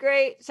think he's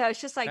great. So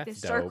it's just like this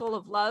circle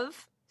of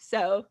love.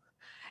 So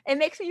it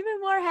makes me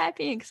even more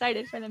happy and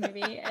excited for the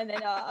movie. And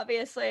then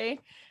obviously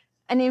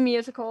a new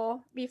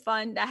musical be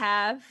fun to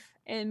have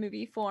in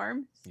movie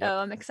form. So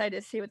I'm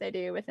excited to see what they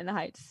do within the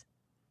Heights.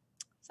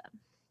 So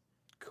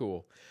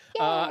cool.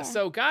 Yeah.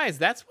 So guys,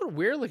 that's what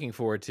we're looking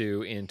forward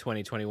to in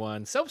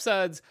 2021. Soap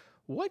Suds,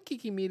 what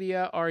geeky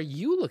media are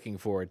you looking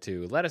forward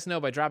to? Let us know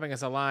by dropping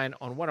us a line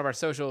on one of our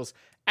socials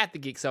at The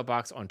Geek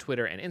Soapbox on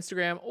Twitter and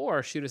Instagram,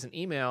 or shoot us an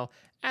email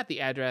at the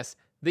address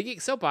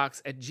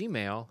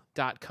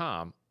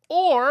thegeeksoapbox@gmail.com.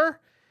 Or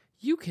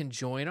you can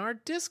join our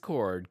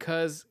Discord,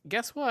 because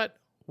guess what?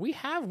 We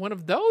have one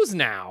of those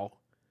now.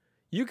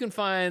 You can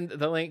find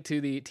the link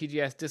to the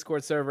TGS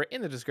Discord server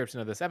in the description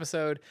of this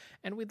episode,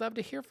 and we'd love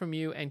to hear from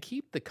you and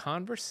keep the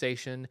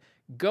conversation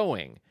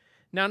going.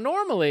 Now,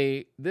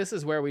 normally, this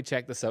is where we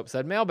check the Soap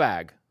Sud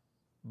mailbag,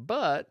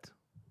 but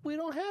we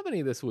don't have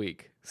any this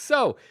week.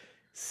 So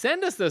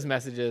send us those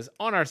messages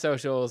on our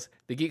socials,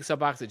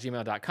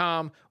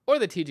 thegeeksoapbox@gmail.com, or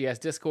the TGS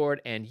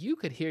Discord, and you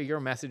could hear your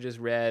messages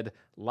read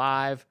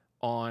live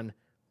on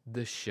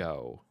the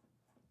show.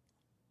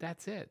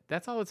 That's it.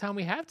 That's all the time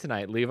we have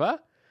tonight,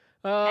 Leva.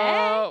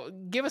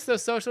 Give us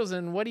those socials,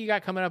 and what do you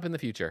got coming up in the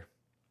future?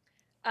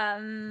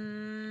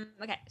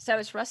 Okay, so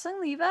it's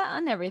Wrestling Leva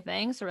on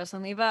everything. So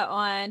Wrestling Leva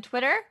on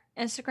Twitter,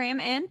 Instagram,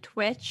 and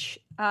Twitch.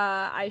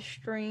 I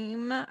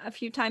stream a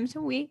few times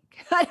a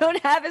week. I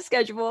don't have a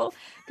schedule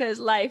because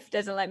life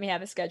doesn't let me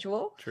have a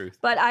schedule. Truth.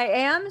 But I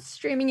am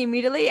streaming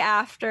immediately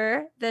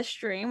after the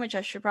stream, which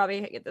I should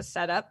probably get this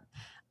set up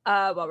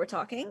while we're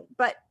talking.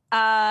 But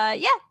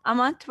yeah, I'm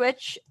on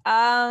Twitch.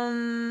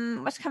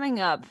 What's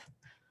coming up?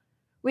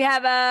 We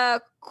have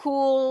a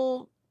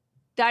cool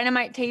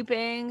Dynamite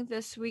taping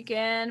this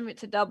weekend.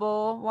 It's a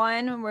double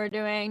one. We're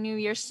doing New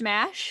Year's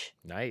Smash.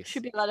 Nice.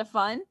 Should be a lot of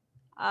fun.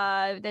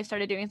 They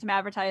started doing some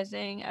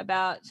advertising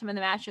about some of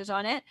the matches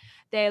on it.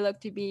 They look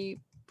to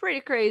be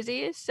pretty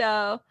crazy.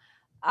 So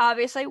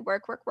obviously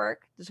work.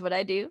 This is what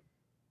I do.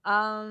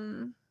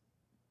 I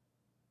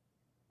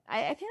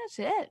think that's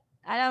it.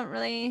 I don't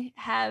really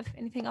have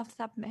anything off the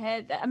top of my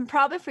head. I'm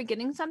probably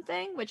forgetting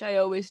something, which I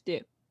always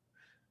do.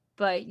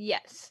 But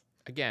yes.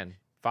 Again,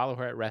 follow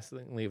her at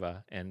Wrestling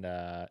Leva, and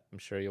I'm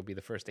sure you'll be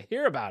the first to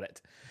hear about it.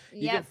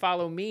 You can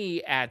follow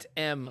me at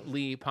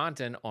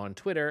mleeponton on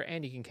Twitter,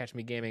 and you can catch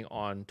me gaming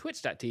on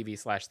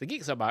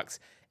twitch.tv/thegeeksoapbox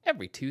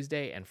every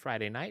Tuesday and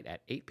Friday night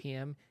at 8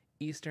 p.m.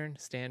 Eastern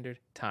Standard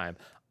Time.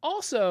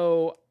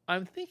 Also,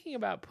 I'm thinking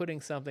about putting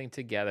something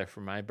together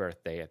for my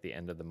birthday at the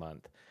end of the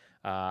month.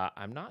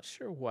 I'm not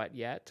sure what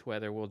yet,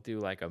 whether we'll do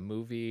like a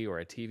movie or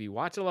a TV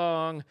watch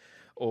along,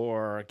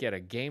 or get a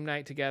game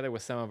night together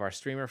with some of our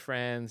streamer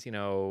friends, you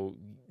know,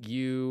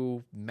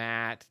 you,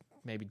 Matt,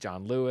 maybe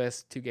John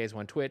Lewis, 2 Gays,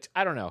 1 Twitch.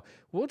 I don't know.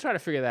 We'll try to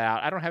figure that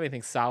out. I don't have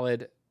anything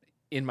solid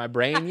in my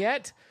brain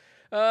yet,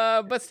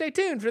 but stay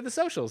tuned for the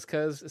socials,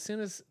 because as soon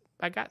as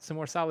I got some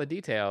more solid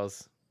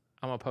details,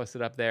 I'm going to post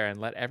it up there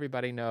and let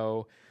everybody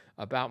know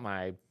about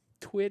my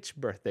Twitch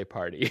birthday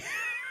party.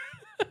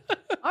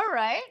 All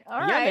right.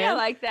 Man. I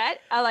like that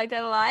a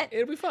lot.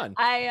 It'll be fun.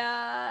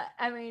 I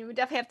mean, we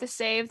definitely have to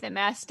save the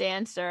mass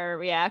dancer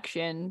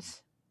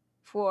reactions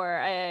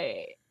for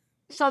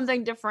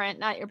something different,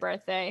 not your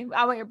birthday.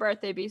 I want your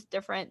birthday to be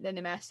different than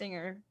the mass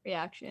singer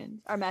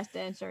reaction or mass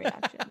dancer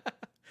reaction.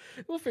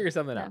 We'll figure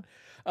something out.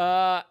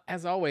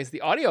 As always,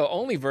 the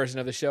audio-only version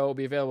of the show will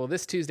be available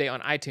this Tuesday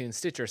on iTunes,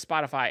 Stitcher,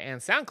 Spotify, and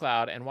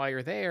SoundCloud. And while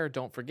you're there,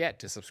 don't forget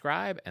to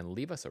subscribe and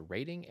leave us a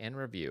rating and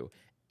review.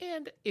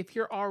 And if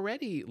you're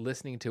already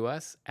listening to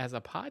us as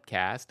a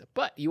podcast,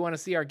 but you want to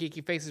see our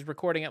geeky faces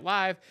recording it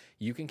live,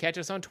 you can catch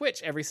us on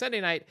Twitch every Sunday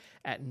night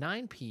at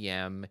 9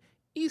 p.m.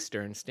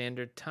 Eastern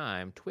Standard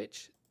Time,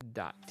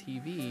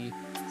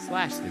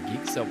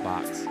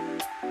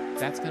 twitch.tv/thegeeksoapbox.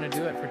 That's going to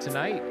do it for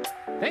tonight.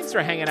 Thanks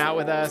for hanging out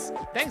with us.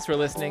 Thanks for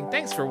listening.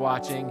 Thanks for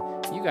watching.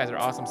 You guys are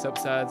awesome, Soap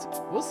Suds.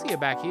 We'll see you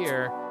back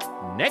here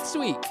next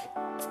week.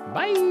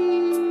 Bye.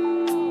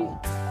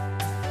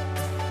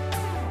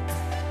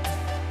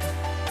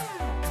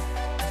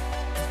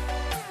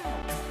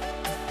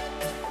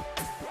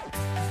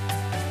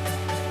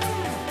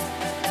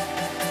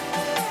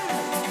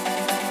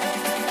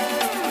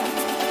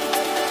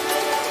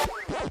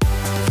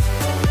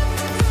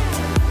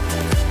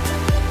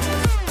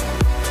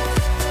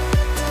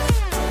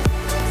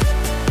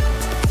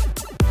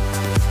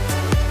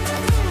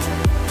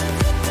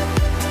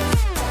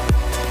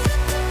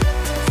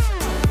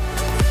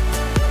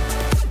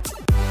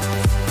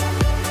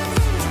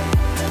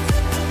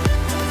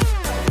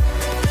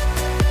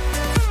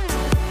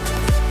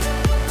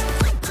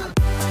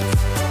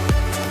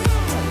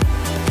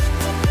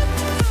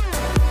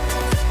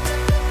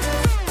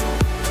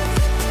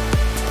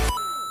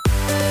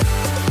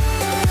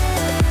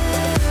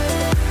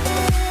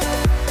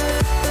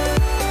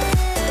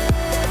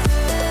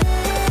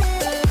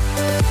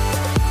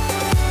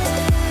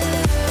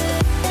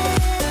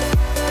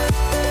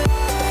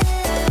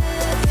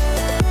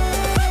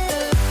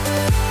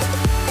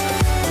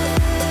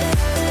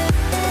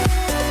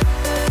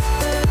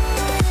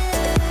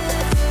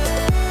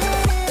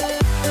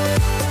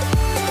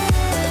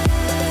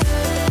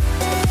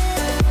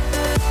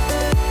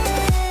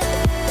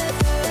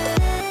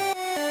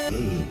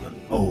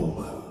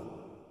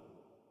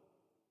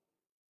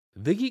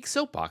 The Geek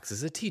Soapbox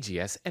is a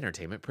TGS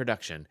Entertainment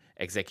production,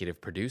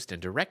 executive produced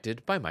and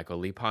directed by Michael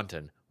Lee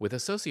Ponton, with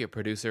associate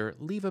producer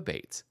Leva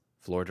Bates,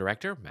 floor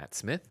director Matt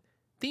Smith,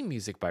 theme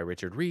music by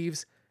Richard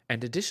Reeves,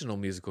 and additional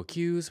musical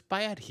cues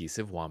by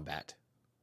Adhesive Wombat.